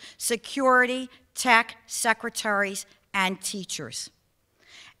 nurses, security, tech, secretaries, and teachers.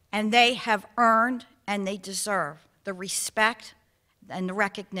 And they have earned and they deserve the respect and the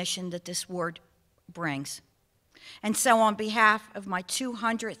recognition that this award brings. And so on behalf of my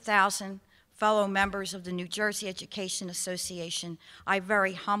 200,000 fellow members of the New Jersey Education Association, I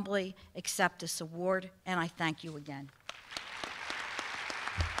very humbly accept this award, and I thank you again.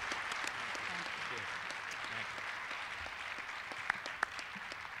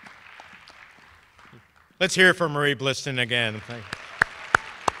 Let's hear from Marie Bliston again. Thank you.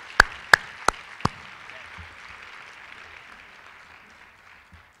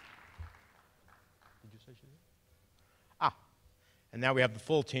 And now we have the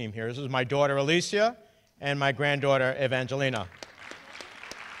full team here. This is my daughter, Alicia, and my granddaughter, Evangelina.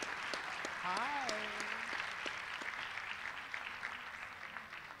 Hi.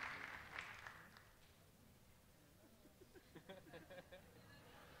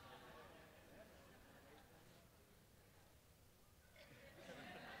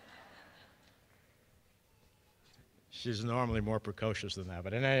 She's normally more precocious than that,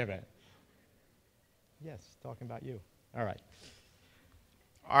 but in any event. Yes, talking about you. All right.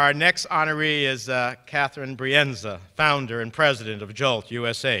 Our next honoree is Catherine Brienza, founder and president of JOLT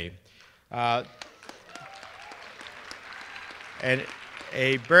USA, and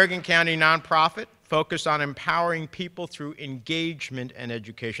a Bergen County nonprofit focused on empowering people through engagement and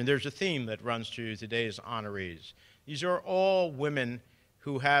education. There's a theme that runs through today's honorees. These are all women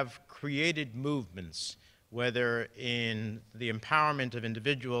who have created movements, whether in the empowerment of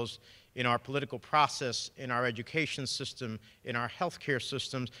individuals, in our political process, in our education system, in our healthcare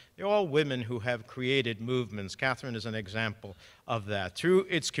systems. They're all women who have created movements. Catherine is an example of that. Through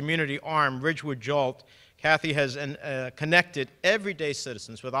its community arm, Ridgewood JOLT, Kathy has connected everyday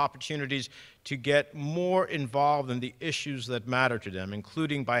citizens with opportunities to get more involved in the issues that matter to them,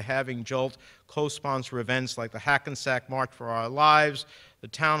 including by having JOLT co-sponsor events like the Hackensack March for Our Lives, the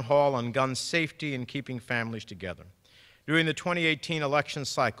Town Hall on gun safety, and keeping families together. During the 2018 election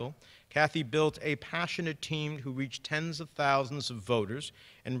cycle, Kathy built a passionate team who reached tens of thousands of voters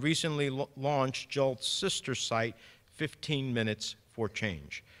and recently launched JOLT's sister site, 15 Minutes for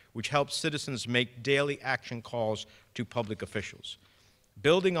Change, which helps citizens make daily action calls to public officials.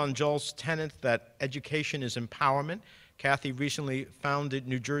 Building on JOLT's tenet that education is empowerment, Kathy recently founded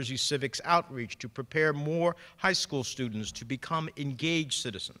New Jersey Civics Outreach to prepare more high school students to become engaged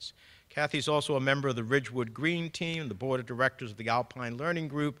citizens. Kathy's also a member of the Ridgewood Green Team, the board of directors of the Alpine Learning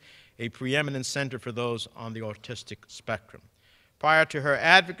Group, a preeminent center for those on the autistic spectrum. Prior to her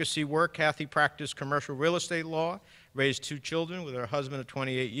advocacy work, Kathy practiced commercial real estate law, raised 2 children with her husband of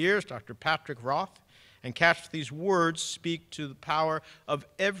 28 years, Dr. Patrick Roth, and Kathy's words speak to the power of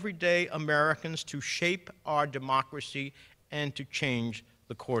everyday Americans to shape our democracy and to change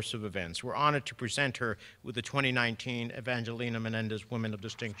the course of events. We're honored to present her with the 2019 Evangelina Menendez Women of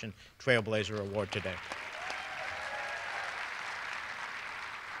Distinction Trailblazer Award today.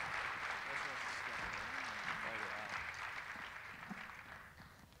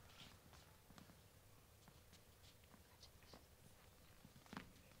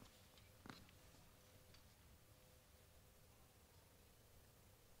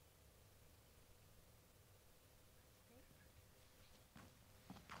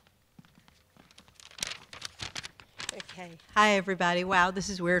 Okay. Hi, everybody. Wow, this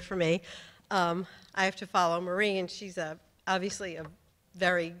is weird for me. I have to follow Marie, and she's obviously a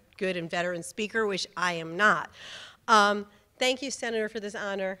very good and veteran speaker, which I am not. Thank you, Senator, for this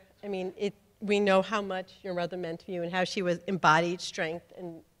honor. I mean, we know how much your mother meant to you and how she was embodied strength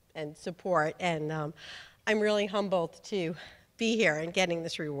and support, and I'm really humbled to be here and getting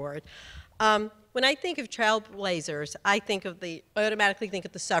this reward. when I think of trailblazers, I automatically think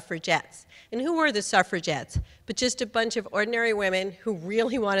of the suffragettes. And who were the suffragettes? But just a bunch of ordinary women who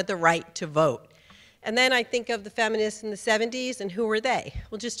really wanted the right to vote. And then I think of the feminists in the 70s, and who were they?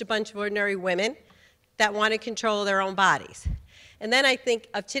 Well, just a bunch of ordinary women that wanted control of their own bodies. And then I think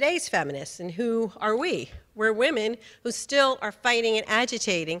of today's feminists, and who are we? We're women who still are fighting and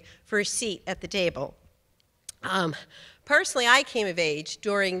agitating for a seat at the table. Personally, I came of age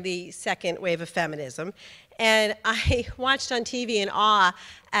during the second wave of feminism, and I watched on TV in awe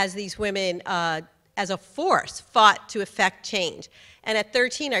as these women, as a force, fought to effect change. And at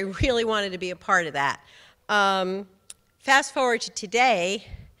 13, I really wanted to be a part of that. Fast forward to today,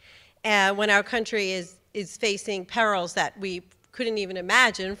 when our country is facing perils that we couldn't even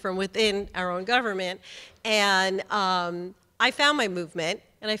imagine from within our own government, and I found my movement,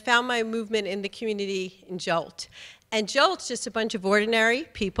 and I found my movement in the community in JOLT. And JOLT's just a bunch of ordinary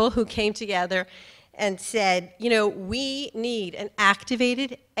people who came together and said, you know, we need an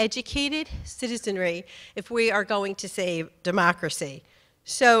activated, educated citizenry if we are going to save democracy.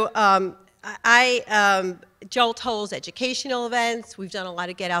 So JOLT holds educational events. We've done a lot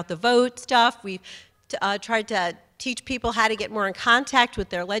of get out the vote stuff. We've tried to teach people how to get more in contact with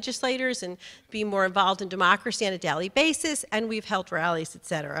their legislators and be more involved in democracy on a daily basis, and we've held rallies, et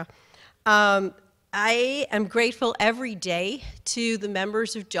cetera. I am grateful every day to the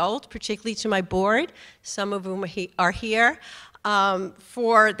members of JOLT, particularly to my board, some of whom are here,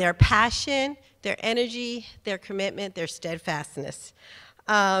 for their passion, their energy, their commitment, their steadfastness.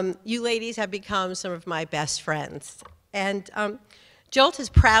 You ladies have become some of my best friends. And JOLT has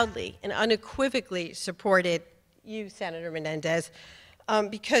proudly and unequivocally supported you, Senator Menendez,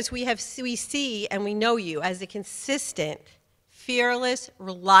 because we see and we know you as a consistent, fearless,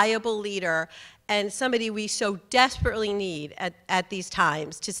 reliable leader, and somebody we so desperately need at these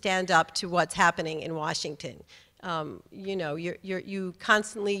times to stand up to what's happening in Washington. You know, you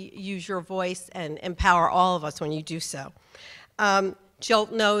constantly use your voice and empower all of us when you do so.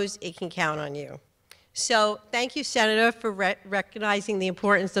 JOLT knows it can count on you. So thank you, Senator, for recognizing the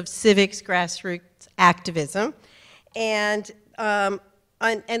importance of civics, grassroots activism. And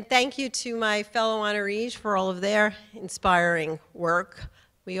thank you to my fellow honorees for all of their inspiring work.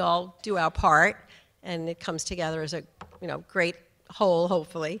 We all do our part, and it comes together as a great whole,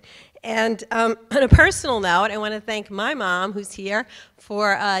 hopefully. And on a personal note, I want to thank my mom, who's here,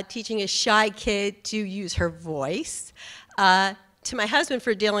 for teaching a shy kid to use her voice, to my husband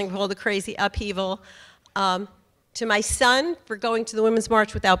for dealing with all the crazy upheaval, to my son for going to the Women's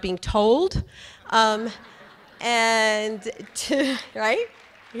March without being told, and to, right?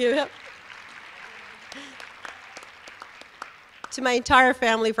 To my entire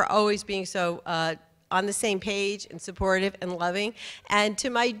family for always being so on the same page and supportive and loving, and to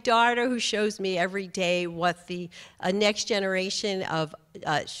my daughter who shows me every day what the next generation of,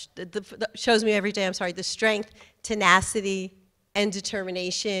 shows me every day, the strength, tenacity, and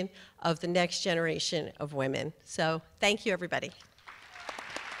determination of the next generation of women. So thank you, everybody.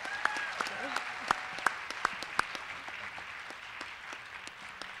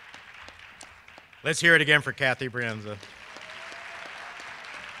 Let's hear it again for Kathy Brienza.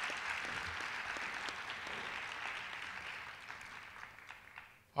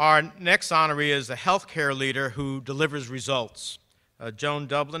 Our next honoree is a healthcare leader who delivers results. Joan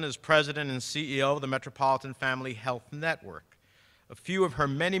Dublin is president and CEO of the Metropolitan Family Health Network. A few of her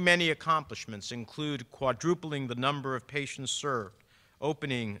many, many accomplishments include quadrupling the number of patients served,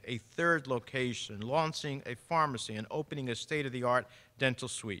 opening a third location, launching a pharmacy, and opening a state-of-the-art dental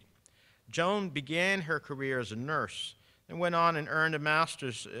suite. Joan began her career as a nurse and went on and earned a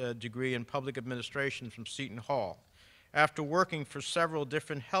master's degree in public administration from Seton Hall. After working for several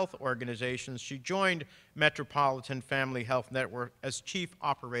different health organizations, she joined Metropolitan Family Health Network as Chief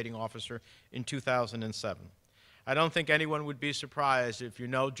Operating Officer in 2007. I don't think anyone would be surprised, if you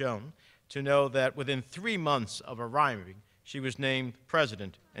know Joan, to know that within 3 months of arriving, she was named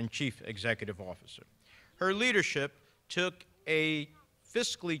President and Chief Executive Officer. Her leadership took a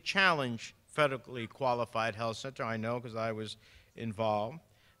fiscally challenged, federally qualified health center, I know because I was involved,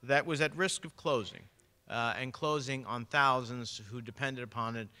 that was at risk of closing. And closing on thousands who depended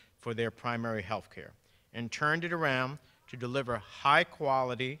upon it for their primary health care, and turned it around to deliver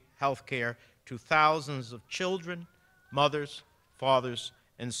high-quality health care to thousands of children, mothers, fathers,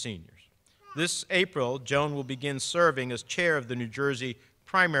 and seniors. This April, Joan will begin serving as chair of the New Jersey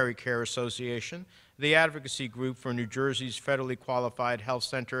Primary Care Association, the advocacy group for New Jersey's federally qualified health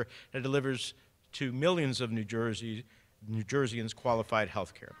center that delivers to millions of New Jerseyans New Jerseyans qualified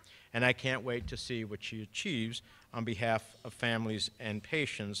health care. And I can't wait to see what she achieves on behalf of families and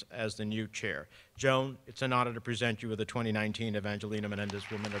patients as the new chair. Joan, it's an honor to present you with the 2019 Evangelina Menendez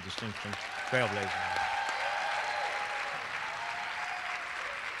Woman of Distinction Trailblazer.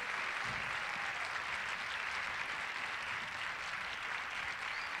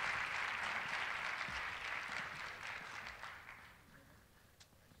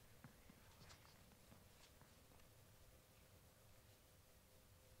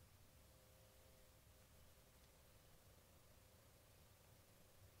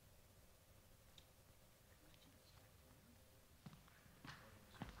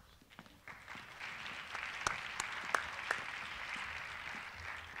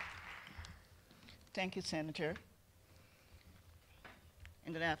 Thank you, Senator,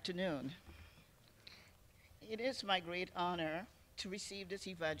 and good afternoon. It is my great honor to receive this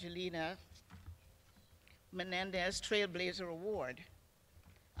Evangelina Menendez Trailblazer Award.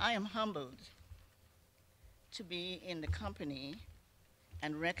 I am humbled to be in the company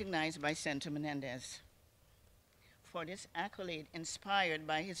and recognized by Senator Menendez for this accolade inspired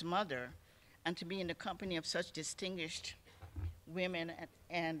by his mother, and to be in the company of such distinguished women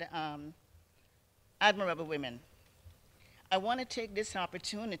and admirable women. I want to take this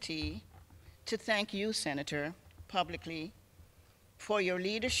opportunity to thank you, Senator, publicly for your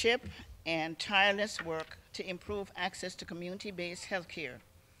leadership and tireless work to improve access to community-based health care.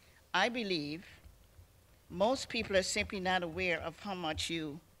 I believe most people are simply not aware of how much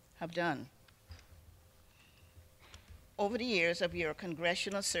you have done. Over the years of your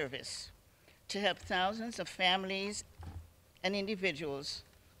congressional service to help thousands of families and individuals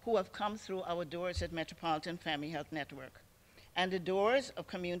who have come through our doors at Metropolitan Family Health Network and the doors of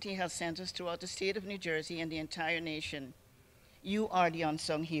community health centers throughout the state of New Jersey and the entire nation, you are the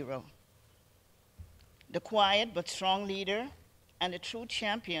unsung hero. The quiet but strong leader and a true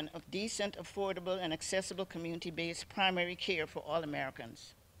champion of decent, affordable, and accessible community-based primary care for all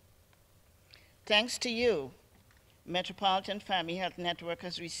Americans. Thanks to you, Metropolitan Family Health Network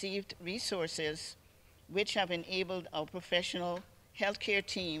has received resources which have enabled our professional healthcare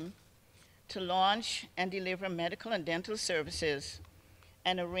team to launch and deliver medical and dental services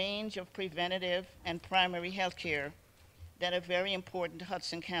and a range of preventative and primary health care that are very important to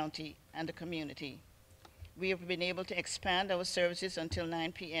Hudson County and the community. We have been able to expand our services until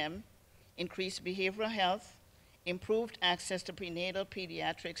 9 p.m., increase behavioral health, improved access to prenatal,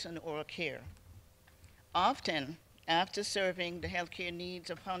 pediatrics, and oral care. Often, after serving the healthcare needs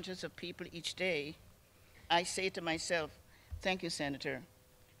of hundreds of people each day, I say to myself, thank you, Senator.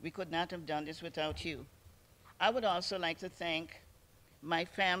 We could not have done this without you. I would also like to thank my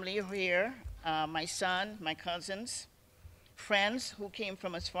family here, my son, my cousins, friends who came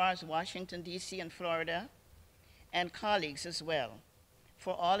from as far as Washington, D.C. and Florida, and colleagues as well,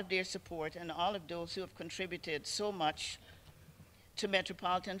 for all of their support and all of those who have contributed so much to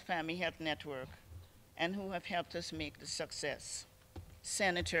Metropolitan Family Health Network and who have helped us make the success.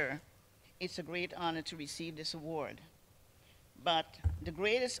 Senator, it's a great honor to receive this award. But the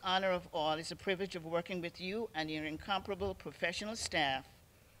greatest honor of all is the privilege of working with you and your incomparable professional staff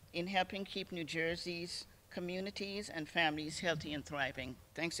in helping keep New Jersey's communities and families healthy and thriving.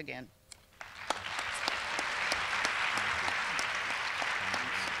 Thanks again.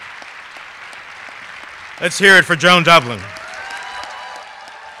 Let's hear it for Joan Dublin.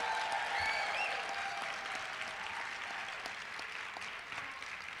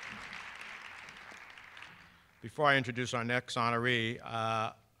 Before I introduce our next honoree,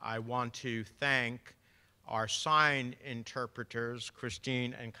 I want to thank our sign interpreters,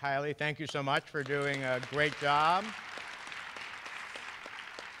 Christine and Kylie. Thank you so much for doing a great job.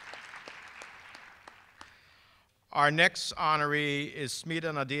 Our next honoree is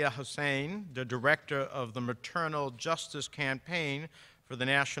Smita Nadia Hussain, the director of the Maternal Justice Campaign for the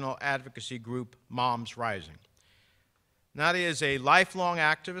national advocacy group Moms Rising. Nadia is a lifelong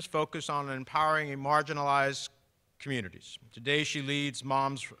activist focused on empowering marginalized communities. Today she leads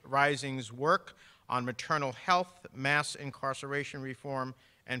Moms Rising's work on maternal health, mass incarceration reform,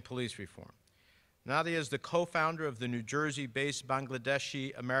 and police reform. Nadia is the co-founder of the New Jersey-based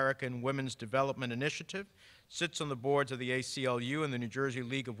Bangladeshi American Women's Development Initiative, sits on the boards of the ACLU and the New Jersey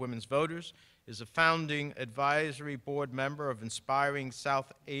League of Women's Voters, is a founding advisory board member of Inspiring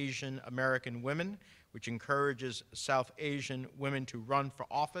South Asian American Women, which encourages South Asian women to run for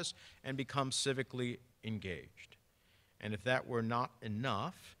office and become civically engaged. And if that were not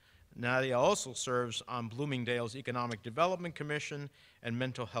enough, Nadia also serves on Bloomingdale's Economic Development Commission and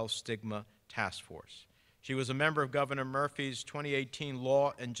Mental Health Stigma Task Force. She was a member of Governor Murphy's 2018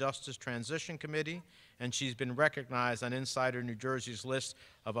 Law and Justice Transition Committee and she's been recognized on Insider New Jersey's list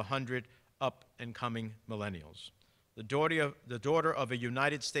of 100 up-and-coming millennials. The daughter of a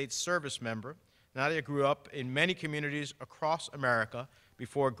United States service member, Nadia grew up in many communities across America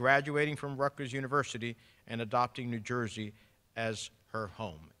before graduating from Rutgers University and adopting New Jersey as her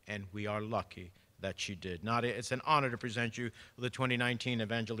home, and we are lucky that she did. Nadia, it's an honor to present you with the 2019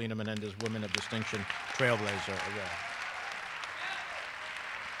 Evangelina Menendez Women of Distinction Trailblazer Award.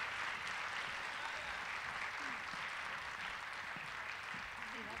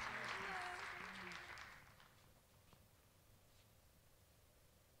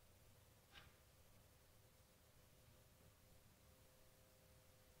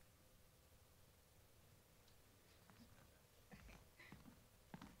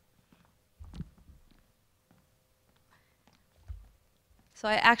 So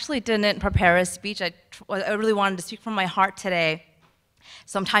I actually didn't prepare a speech. I really wanted to speak from my heart today,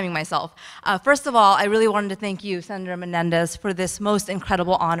 so I'm timing myself. First of all, I really wanted to thank you, Senator Menendez, for this most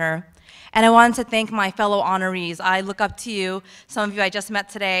incredible honor. And I wanted to thank my fellow honorees. I look up to you. Some of you I just met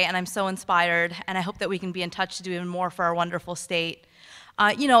today, and I'm so inspired, and I hope that we can be in touch to do even more for our wonderful state.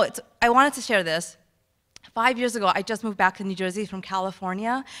 You know, I wanted to share this. 5 years ago, I just moved back to New Jersey from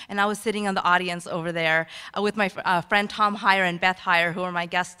California, and I was sitting in the audience over there with my friend Tom Heyer and Beth Heyer, who are my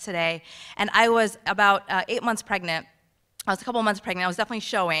guests today. And I was about 8 months pregnant. I was a couple months pregnant. I was definitely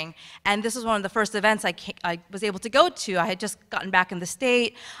showing. And this was one of the first events I was able to go to. I had just gotten back in the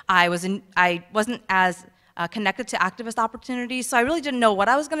state. I wasn't as connected to activist opportunities, so I really didn't know what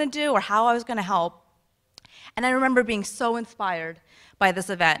I was going to do or how I was going to help. And I remember being so inspired by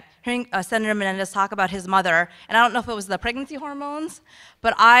this event, hearing Senator Menendez talk about his mother, and I don't know if it was the pregnancy hormones,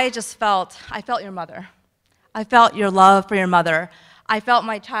 but I felt your mother. I felt your love for your mother. I felt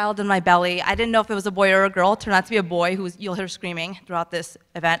my child in my belly. I didn't know if it was a boy or a girl. It turned out to be a boy who you'll hear screaming throughout this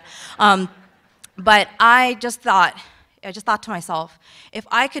event. But I just thought to myself, if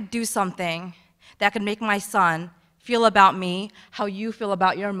I could do something that could make my son feel about me how you feel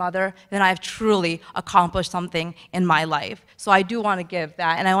about your mother, then I've truly accomplished something in my life. So I do want to give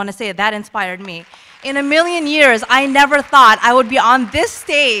that, and I want to say that inspired me. In a million years, I never thought I would be on this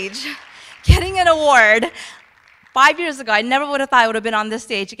stage getting an award. 5 years ago, I never would have thought I would have been on this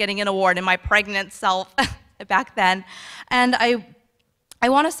stage getting an award in my pregnant self back then. And I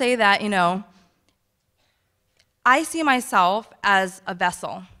want to say that, you know, I see myself as a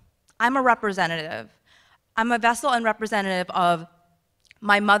vessel. I'm a representative. I'm a vessel and representative of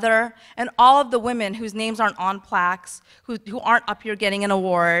my mother and all of the women whose names aren't on plaques, who aren't up here getting an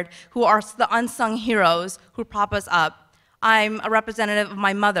award, who are the unsung heroes who prop us up. I'm a representative of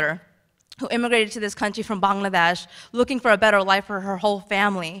my mother, who immigrated to this country from Bangladesh looking for a better life for her whole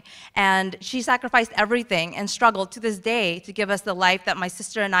family. And she sacrificed everything and struggled to this day to give us the life that my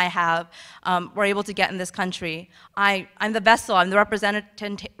sister and I were able to get in this country. I'm the vessel, I'm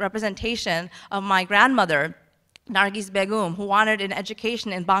the representation of my grandmother, Nargis Begum, who wanted an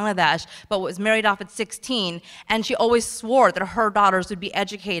education in Bangladesh, but was married off at 16, and she always swore that her daughters would be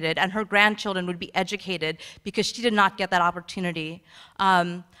educated and her grandchildren would be educated because she did not get that opportunity.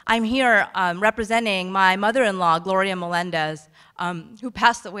 I'm here representing my mother-in-law, Gloria Menendez, who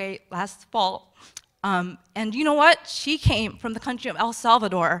passed away last fall. And you know what? She came from the country of El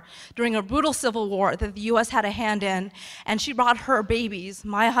Salvador during a brutal civil war that the US had a hand in, and she brought her babies,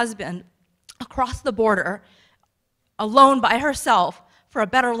 my husband, across the border alone by herself for a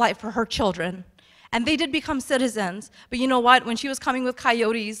better life for her children. And they did become citizens, but you know what? When she was coming with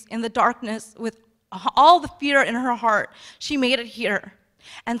coyotes in the darkness, with all the fear in her heart, she made it here.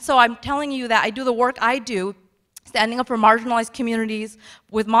 And so I'm telling you that I do the work I do, standing up for marginalized communities,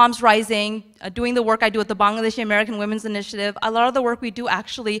 with Moms Rising, doing the work I do with the Bangladeshi American Women's Initiative. A lot of the work we do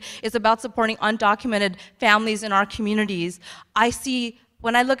actually is about supporting undocumented families in our communities.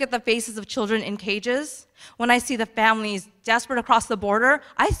 When I look at the faces of children in cages, when I see the families desperate across the border,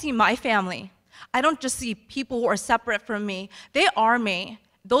 I see my family. I don't just see people who are separate from me. They are me.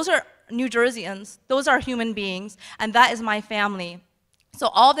 Those are New Jerseyans. Those are human beings, and that is my family. So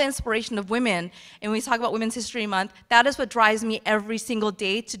all the inspiration of women, and when we talk about Women's History Month, that is what drives me every single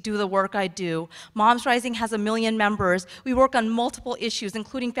day to do the work I do. Moms Rising has 1 million members. We work on multiple issues,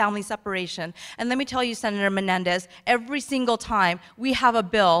 including family separation. And let me tell you, Senator Menendez, every single time we have a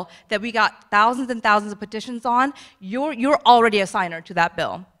bill that we got thousands and thousands of petitions on, you're already a signer to that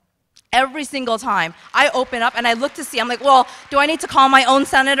bill. Every single time I open up and I look to see, I'm like, well, do I need to call my own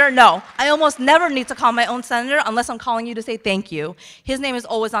senator? No, I almost never need to call my own senator unless I'm calling you to say thank you. His name is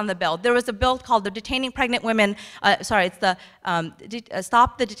always on the bill. There was a bill called the Detaining Pregnant Women, it's the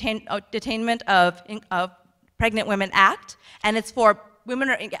Stop the Detainment of Pregnant Women Act, and it's for women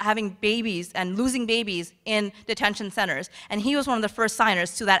are having babies and losing babies in detention centers. And he was one of the first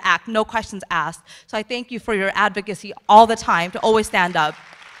signers to that act, no questions asked. So I thank you for your advocacy all the time to always stand up.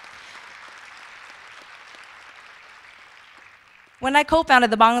 When I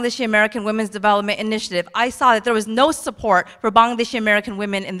co-founded the Bangladeshi American Women's Development Initiative, I saw that there was no support for Bangladeshi American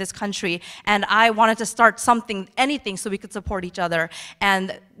women in this country, and I wanted to start something, anything, so we could support each other.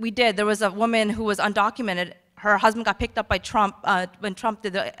 And we did. There was a woman who was undocumented. Her husband got picked up by Trump when Trump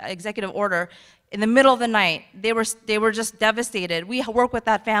did the executive order. In the middle of the night, they were just devastated. We worked with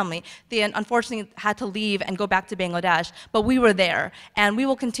that family. They unfortunately had to leave and go back to Bangladesh, but we were there, and we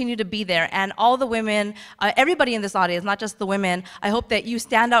will continue to be there. And all the women, everybody in this audience, not just the women, I hope that you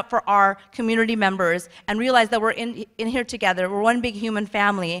stand up for our community members and realize that we're in here together. We're one big human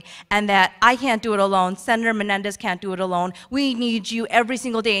family, and that I can't do it alone. Senator Menendez can't do it alone. We need you every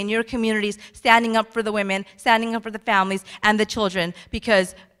single day in your communities, standing up for the women, standing up for the families and the children,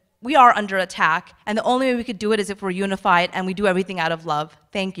 because we are under attack, and the only way we could do it is if we're unified and we do everything out of love.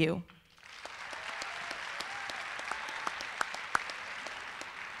 Thank you.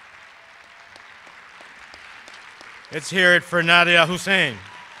 Let's hear it for Nadia Hussein.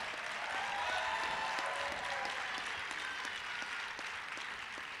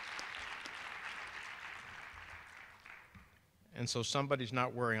 And so somebody's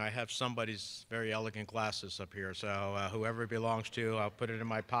not worrying. I have somebody's very elegant glasses up here, so whoever it belongs to, I'll put it in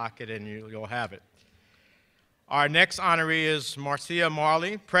my pocket and you'll have it. Our next honoree is Marcia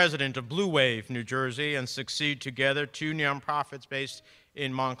Marley, president of Blue Wave, New Jersey, and Succeed Together, two nonprofits based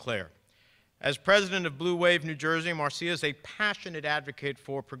in Montclair. As president of Blue Wave, New Jersey, Marcia is a passionate advocate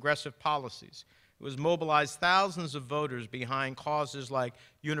for progressive policies, who has mobilized thousands of voters behind causes like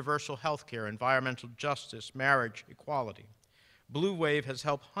universal health care, environmental justice, marriage equality. Blue Wave has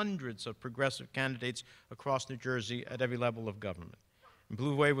helped hundreds of progressive candidates across New Jersey at every level of government. And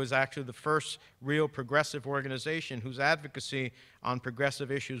Blue Wave was actually the first real progressive organization whose advocacy on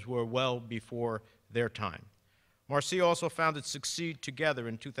progressive issues were well before their time. Marcia also founded Succeed Together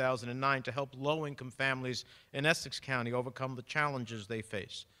in 2009 to help low-income families in Essex County overcome the challenges they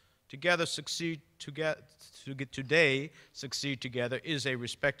face. Together, Succeed Together is a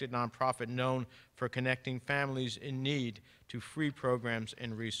respected nonprofit known for connecting families in need to free programs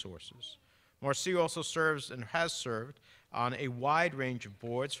and resources. Marcia also serves and has served on a wide range of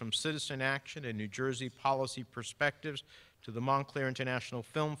boards, from Citizen Action and New Jersey Policy Perspectives to the Montclair International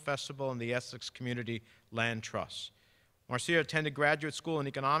Film Festival and the Essex Community Land Trust. Marcia attended graduate school in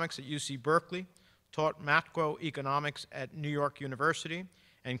economics at UC Berkeley, taught macroeconomics at New York University,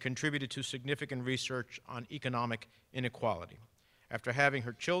 and contributed to significant research on economic inequality. After having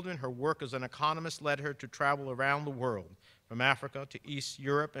her children, her work as an economist led her to travel around the world, from Africa to East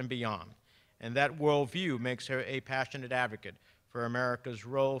Europe and beyond. And that worldview makes her a passionate advocate for America's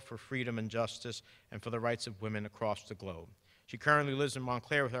role for freedom and justice and for the rights of women across the globe. She currently lives in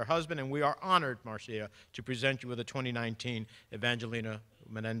Montclair with her husband, and we are honored, Marcia, to present you with the 2019 Evangelina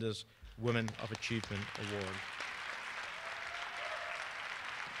Menendez Women of Achievement Award.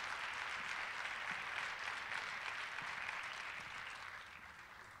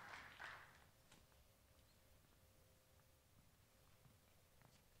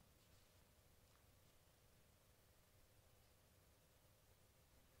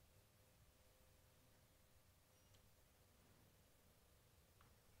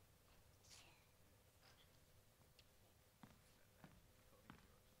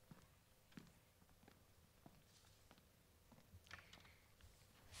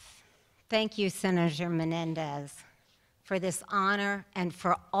 Thank you, Senator Menendez, for this honor and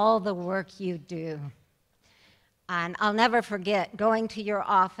for all the work you do. And I'll never forget going to your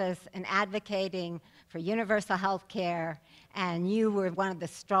office and advocating for universal health care, and you were one of the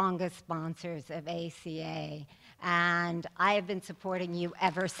strongest sponsors of ACA. And I have been supporting you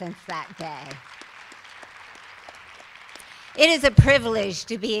ever since that day. It is a privilege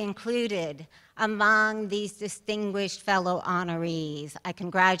to be included among these distinguished fellow honorees. I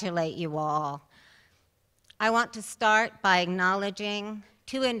congratulate you all. I want to start by acknowledging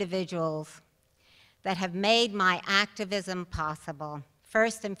two individuals that have made my activism possible.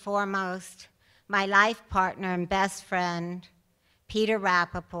 First and foremost, my life partner and best friend, Peter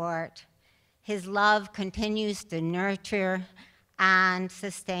Rappaport. His love continues to nurture and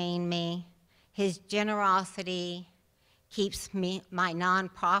sustain me. His generosity keeps my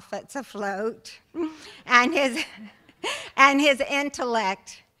nonprofits afloat, and his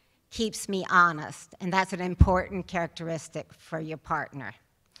intellect keeps me honest, and that's an important characteristic for your partner.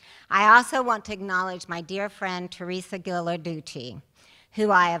 I also want to acknowledge my dear friend Teresa Ghilarducci,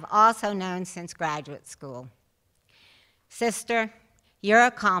 who I have also known since graduate school. Sister, Your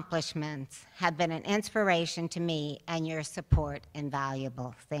accomplishments have been an inspiration to me, and your support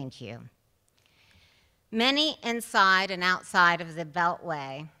invaluable. Thank you. Many inside and outside of the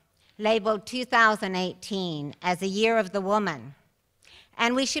Beltway labeled 2018 as a year of the woman,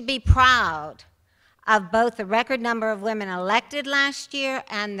 and we should be proud of both the record number of women elected last year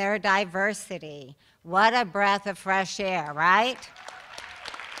and their diversity. What a breath of fresh air, right?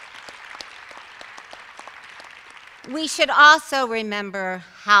 We should also remember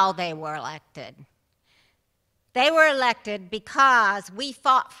how they were elected. They were elected because we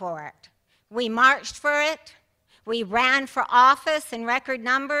fought for it. We marched for it. We ran for office in record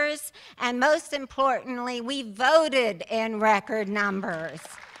numbers. And most importantly, we voted in record numbers.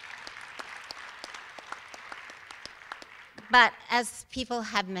 But as people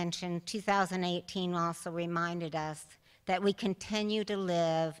have mentioned, 2018 also reminded us that we continue to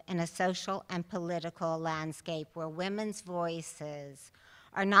live in a social and political landscape where women's voices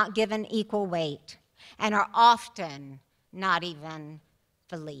are not given equal weight and are often not even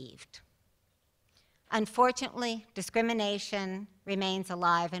believed. Unfortunately, discrimination remains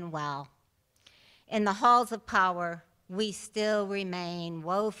alive and well. In the halls of power, we still remain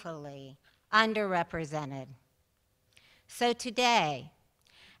woefully underrepresented. So today,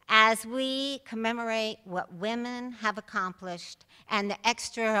 as we commemorate what women have accomplished and the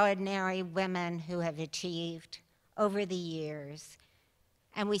extraordinary women who have achieved over the years,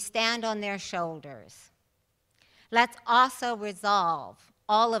 and we stand on their shoulders, let's also resolve,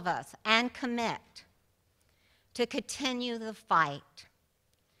 all of us, and commit to continue the fight,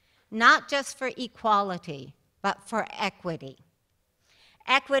 not just for equality, but for equity.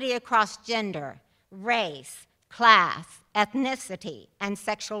 Equity across gender, race, class, ethnicity, and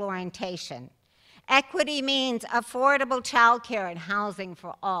sexual orientation. Equity means affordable childcare and housing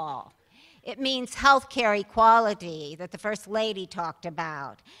for all. It means healthcare equality that the First Lady talked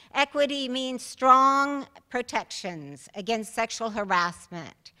about. Equity means strong protections against sexual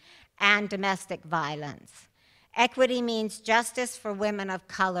harassment and domestic violence. Equity means justice for women of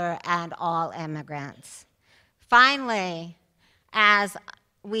color and all immigrants. Finally, as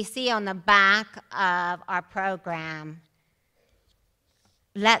we see on the back of our program,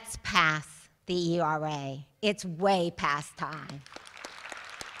 let's pass the ERA. It's way past time.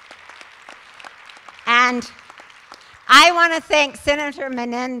 And I want to thank Senator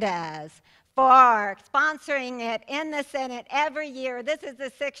Menendez for sponsoring it in the Senate every year. This is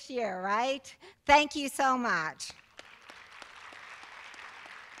the 6th year, right? Thank you so much.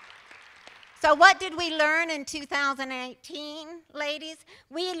 So what did we learn in 2018, ladies?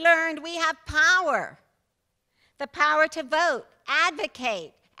 We learned we have power. The power to vote,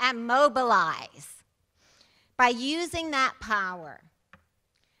 advocate, and mobilize. By using that power,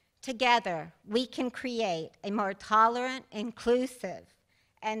 together, we can create a more tolerant, inclusive,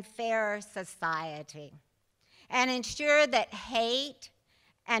 and fairer society, and ensure that hate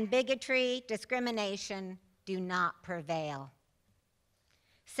and bigotry, discrimination do not prevail.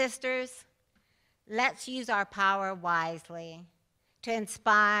 Sisters, let's use our power wisely to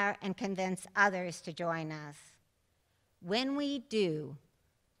inspire and convince others to join us. When we do,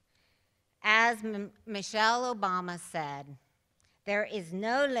 as Michelle Obama said, there is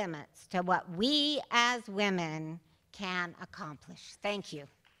no limits to what we as women can accomplish. Thank you.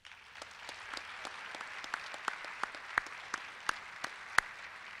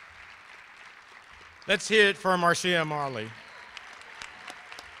 Let's hear it for Marcia Marley.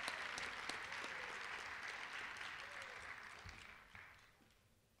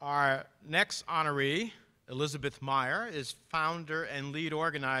 Our next honoree, Elizabeth Meyer, is founder and lead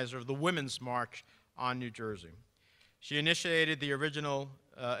organizer of the Women's March on New Jersey. She initiated the original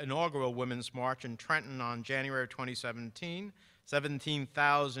inaugural Women's March in Trenton on January 2017.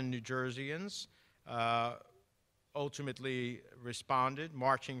 17,000 New Jerseyans ultimately responded,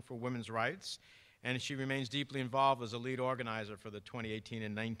 marching for women's rights, and she remains deeply involved as a lead organizer for the 2018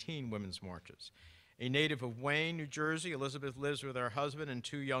 and 19 Women's Marches. A native of Wayne, New Jersey, Elizabeth lives with her husband and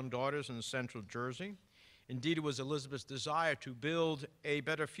 2 young daughters in central Jersey. Indeed, it was Elizabeth's desire to build a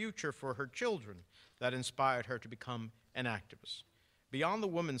better future for her children that inspired her to become an activist. Beyond the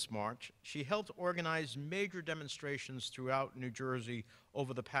Women's March, she helped organize major demonstrations throughout New Jersey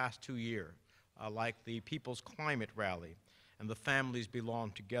over the past 2 years, like the People's Climate Rally and the Families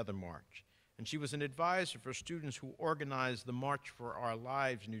Belong Together March. And she was an advisor for students who organized the March for Our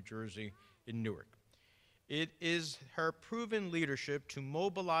Lives New Jersey in Newark. It is her proven leadership to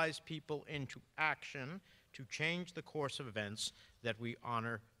mobilize people into action to change the course of events that we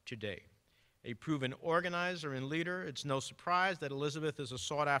honor today. A proven organizer and leader, it's no surprise that Elizabeth is a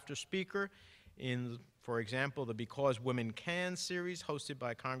sought-after speaker in, for example, the Because Women Can series hosted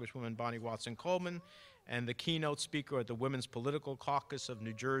by Congresswoman Bonnie Watson-Coleman, and the keynote speaker at the Women's Political Caucus of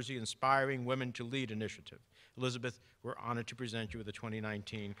New Jersey Inspiring Women to Lead initiative. Elizabeth, we're honored to present you with the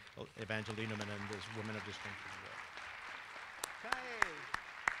 2019 Evangelina Menendez Women of Distinction Award.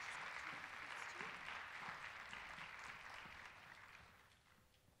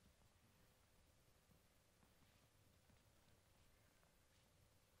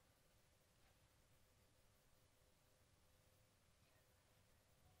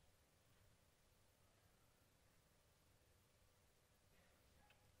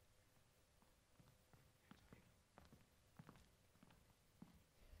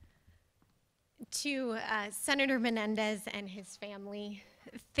 To Senator Menendez and his family,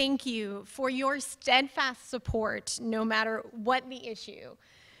 thank you for your steadfast support, no matter what the issue.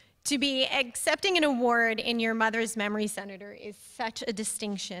 To be accepting an award in your mother's memory, Senator, is such a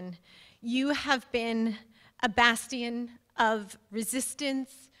distinction. You have been a bastion of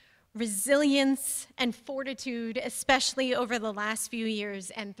resistance, resilience, and fortitude, especially over the last few years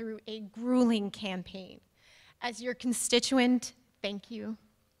and through a grueling campaign. As your constituent, thank you.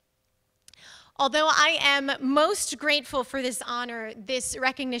 Although I am most grateful for this honor, this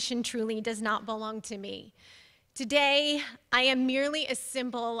recognition truly does not belong to me. Today, I am merely a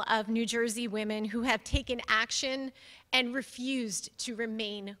symbol of New Jersey women who have taken action and refused to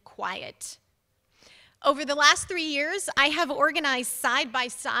remain quiet. Over the last 3 years, I have organized side by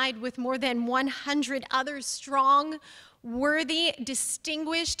side with more than 100 other strong, worthy,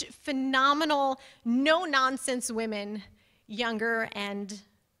 distinguished, phenomenal, no-nonsense women, younger and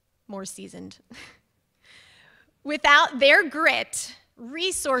more seasoned. Without their grit,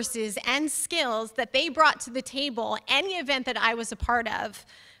 resources, and skills that they brought to the table, any event that I was a part of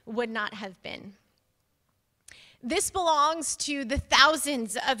would not have been. This belongs to the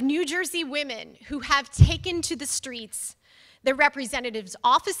thousands of New Jersey women who have taken to the streets, the representatives'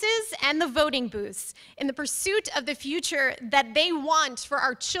 offices, and the voting booths in the pursuit of the future that they want for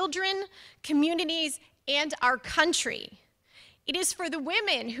our children, communities, and our country. It is for the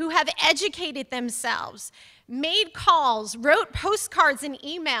women who have educated themselves, made calls, wrote postcards and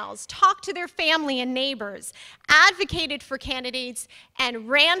emails, talked to their family and neighbors, advocated for candidates, and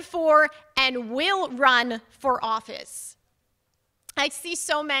ran for and will run for office. I see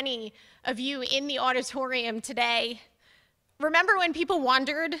so many of you in the auditorium today. Remember when people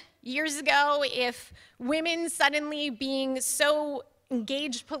wondered years ago if women suddenly being so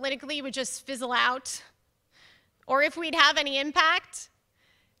engaged politically would just fizzle out? Or if we'd have any impact?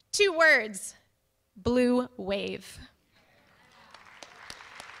 2 words: blue wave.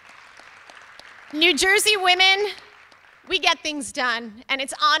 New Jersey women, we get things done, and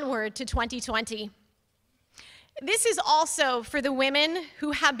it's onward to 2020. This is also for the women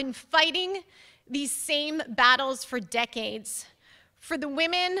who have been fighting these same battles for decades, for the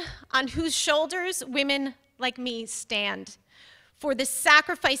women on whose shoulders women like me stand, for the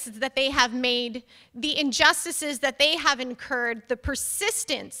sacrifices that they have made, the injustices that they have incurred, the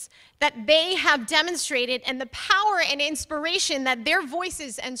persistence that they have demonstrated, and the power and inspiration that their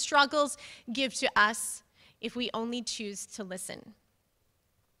voices and struggles give to us if we only choose to listen.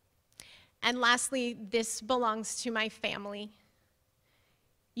 And lastly, this belongs to my family.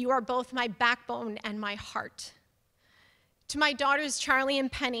 You are both my backbone and my heart. To my daughters, Charlie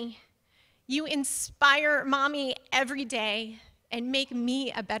and Penny, you inspire Mommy every day and make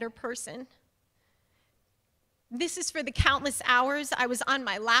me a better person. This is for the countless hours I was on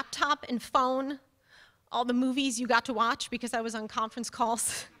my laptop and phone, all the movies you got to watch because I was on conference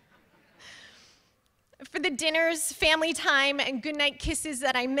calls, for the dinners, family time, and goodnight kisses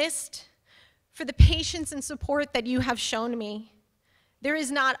that I missed, for the patience and support that you have shown me. There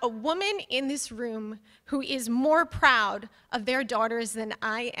is not a woman in this room who is more proud of their daughters than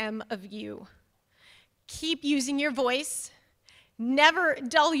I am of you. Keep using your voice. Never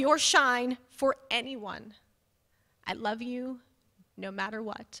dull your shine for anyone. I love you no matter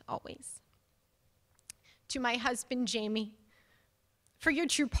what, always. To my husband, Jamie, for your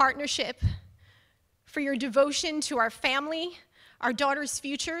true partnership, for your devotion to our family, our daughters'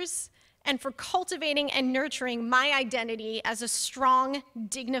 futures, and for cultivating and nurturing my identity as a strong,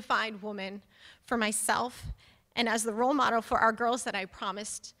 dignified woman for myself and as the role model for our girls that I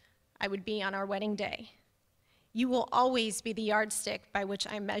promised I would be on our wedding day. You will always be the yardstick by which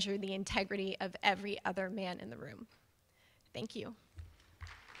I measure the integrity of every other man in the room. Thank you.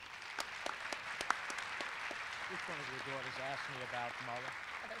 Which one of your daughters asked me about Mother?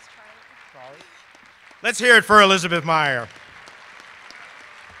 Oh, that's Charlie. Charlie? Let's hear it for Elizabeth Meyer.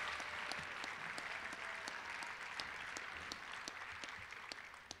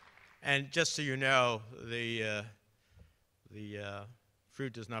 And just so you know, the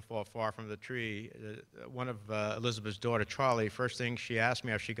fruit does not fall far from the tree. One of Elizabeth's daughter, Charlie, first thing she asked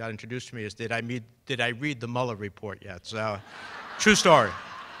me after she got introduced to me is, did I read the Mueller report yet? So, true story,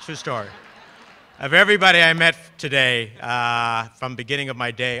 true story. Of everybody I met today, from beginning of my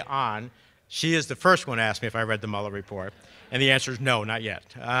day on, she is the first one to ask me if I read the Mueller report. And the answer is no, not yet.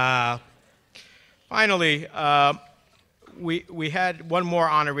 Finally, we had one more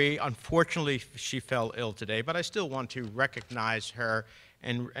honoree. Unfortunately, she fell ill today, but I still want to recognize her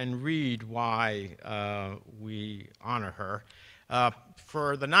and read why we honor her.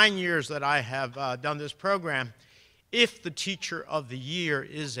 For the 9 years that I have done this program, if the Teacher of the Year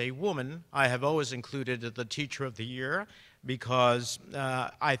is a woman, I have always included the Teacher of the Year because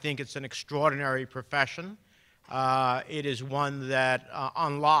I think it's an extraordinary profession. It is one that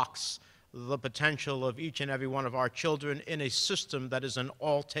unlocks the potential of each and every one of our children in a system that is an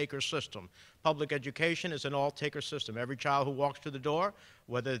all-taker system. Public education is an all-taker system. Every child who walks through the door,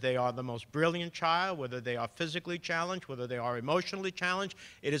 whether they are the most brilliant child, whether they are physically challenged, whether they are emotionally challenged,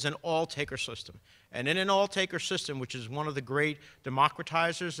 it is an all-taker system. And in an all-taker system, which is one of the great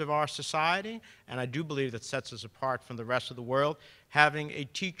democratizers of our society, and I do believe that sets us apart from the rest of the world, having a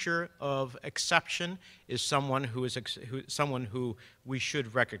teacher of exception is someone who we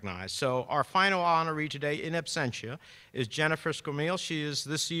should recognize. So our final honoree today in absentia is Jennifer Scamille. She is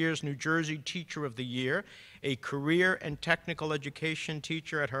this year's New Jersey Teacher of the Year, a career and technical education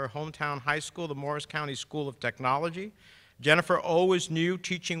teacher at her hometown high school, the Morris County School of Technology. Jennifer always knew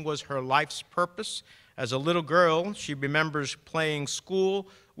teaching was her life's purpose. As a little girl, she remembers playing school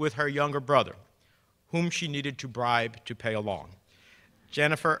with her younger brother, whom she needed to bribe to pay along.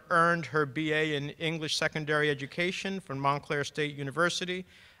 Jennifer earned her BA in English Secondary Education from Montclair State University,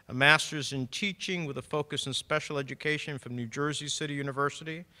 a master's in teaching with a focus in special education from New Jersey City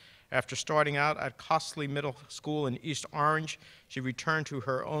University. After starting out at Costley Middle School in East Orange, she returned to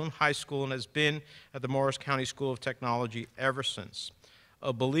her own high school and has been at the Morris County School of Technology ever since.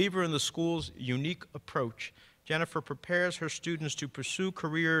 A believer in the school's unique approach, Jennifer prepares her students to pursue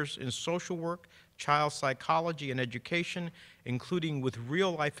careers in social work, child psychology, and education, including with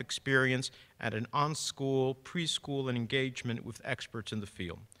real-life experience at an on-school, preschool, and engagement with experts in the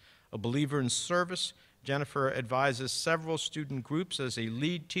field. A believer in service, Jennifer advises several student groups as a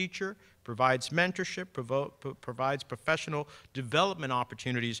lead teacher, provides mentorship, provides professional development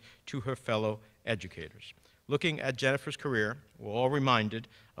opportunities to her fellow educators. Looking at Jennifer's career, we're all reminded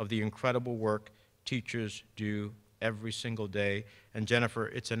of the incredible work teachers do every single day. And Jennifer,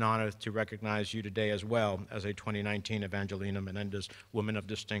 it's an honor to recognize you today as well as a 2019 Evangelina Menendez Woman of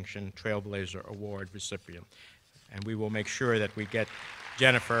Distinction Trailblazer Award recipient. And we will make sure that we get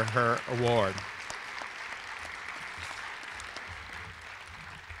Jennifer her award.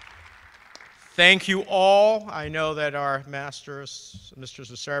 Thank you all. I know that our mistress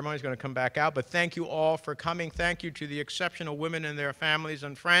of ceremony is going to come back out, but thank you all for coming. Thank you to the exceptional women and their families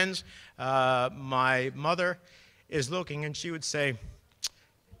and friends. My mother is looking, and she would say,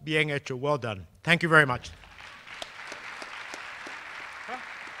 bien hecho, well done. Thank you very much. Come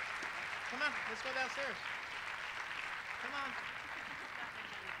on, let's go downstairs. Come on.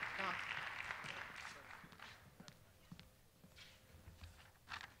 Come on.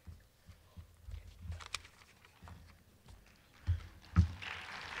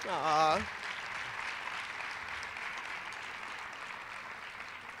 Aww.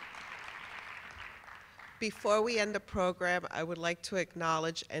 Before we end the program, I would like to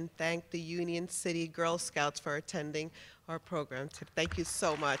acknowledge and thank the Union City Girl Scouts for attending our program. Thank you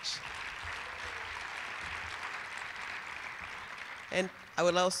so much. And I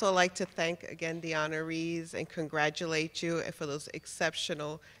would also like to thank again the honorees and congratulate you for those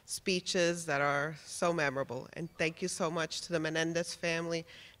exceptional speeches that are so memorable. And thank you so much to the Menendez family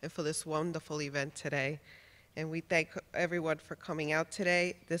and for this wonderful event today. And we thank everyone for coming out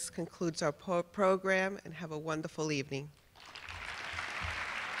today. This concludes our program, and have a wonderful evening.